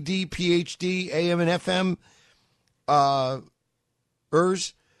 STD, PhD, AM and FM,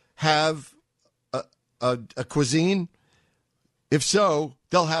 have a cuisine? If so,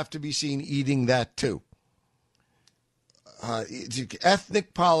 they'll have to be seen eating that too.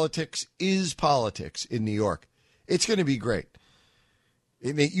 Ethnic politics is politics in New York. It's going to be great.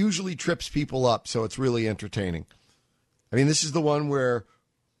 It usually trips people up, so it's really entertaining. I mean, this is the one where,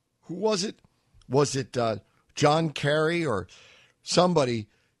 who was it? Was it John Kerry or somebody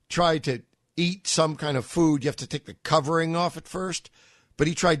tried to eat some kind of food? You have to take the covering off at first, but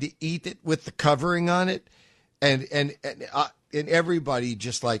he tried to eat it with the covering on it, and everybody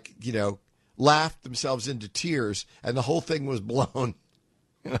just laughed themselves into tears, and the whole thing was blown.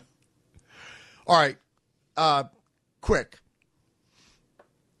 All right, quick.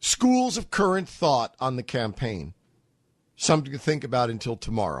 Schools of current thought on the campaign. Something to think about until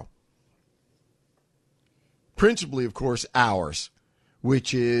tomorrow. Principally, of course, ours,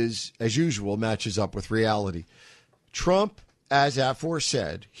 which is, as usual, matches up with reality. Trump, as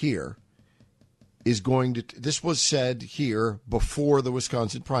aforesaid here, is going to, this was said here before the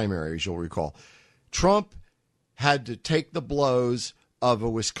Wisconsin primary, as you'll recall. Trump had to take the blows of a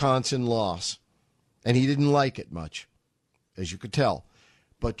Wisconsin loss, and he didn't like it much, as you could tell.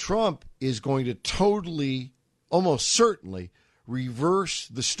 But Trump is going to totally, almost certainly, reverse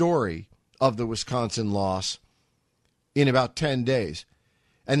the story of the Wisconsin loss in about 10 days.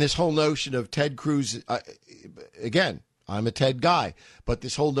 And this whole notion of Ted Cruz, again, I'm a Ted guy, but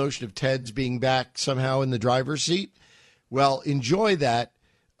this whole notion of Ted's being back somehow in the driver's seat, well, enjoy that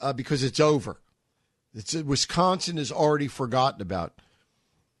because it's over. Wisconsin is already forgotten about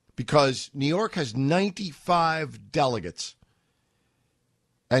because New York has 95 delegates.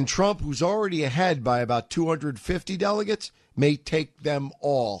 And Trump, who's already ahead by about 250 delegates, may take them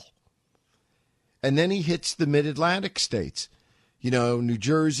all. And then he hits the mid-Atlantic states, New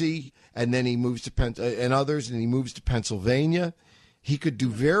Jersey, and then he moves to and others, and he moves to Pennsylvania. He could do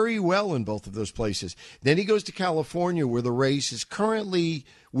very well in both of those places. Then he goes to California, where the race is currently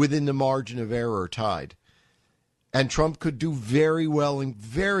within the margin of error tied. And Trump could do very well in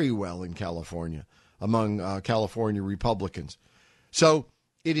California among California Republicans. So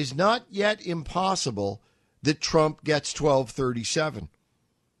it is not yet impossible that Trump gets 1237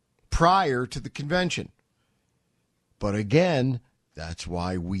 prior to the convention. But again, that's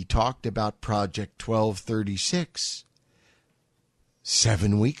why we talked about Project 1236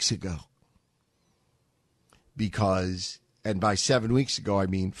 7 weeks ago. Because, and by 7 weeks ago, I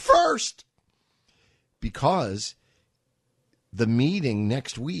mean first, because the meeting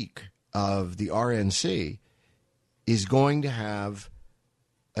next week of the RNC is going to have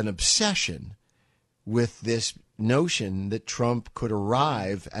an obsession with this notion that Trump could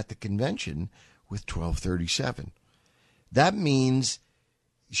arrive at the convention with 1237. That means,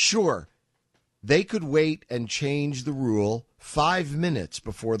 sure, they could wait and change the rule 5 minutes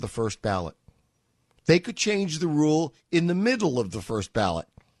before the first ballot. They could change the rule in the middle of the first ballot.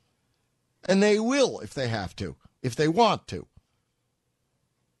 And they will if they have to, if they want to.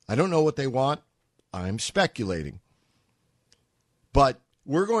 I don't know what they want. I'm speculating. But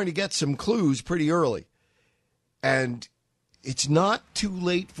we're going to get some clues pretty early. And it's not too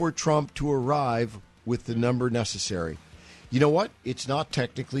late for Trump to arrive with the number necessary. You know what? It's not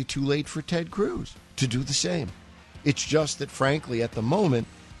technically too late for Ted Cruz to do the same. It's just that, frankly, at the moment,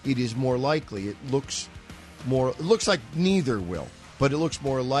 it is more likely. It looks like neither will, but it looks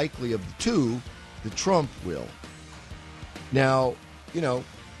more likely of the two that Trump will. Now,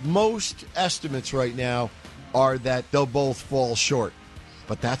 most estimates right now are that they'll both fall short.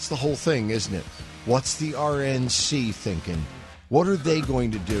 But that's the whole thing, isn't it? What's the RNC thinking? What are they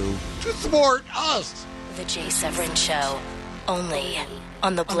going to do to thwart us? The Jay Severin Show, only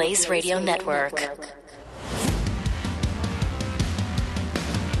on the Blaze Radio Network.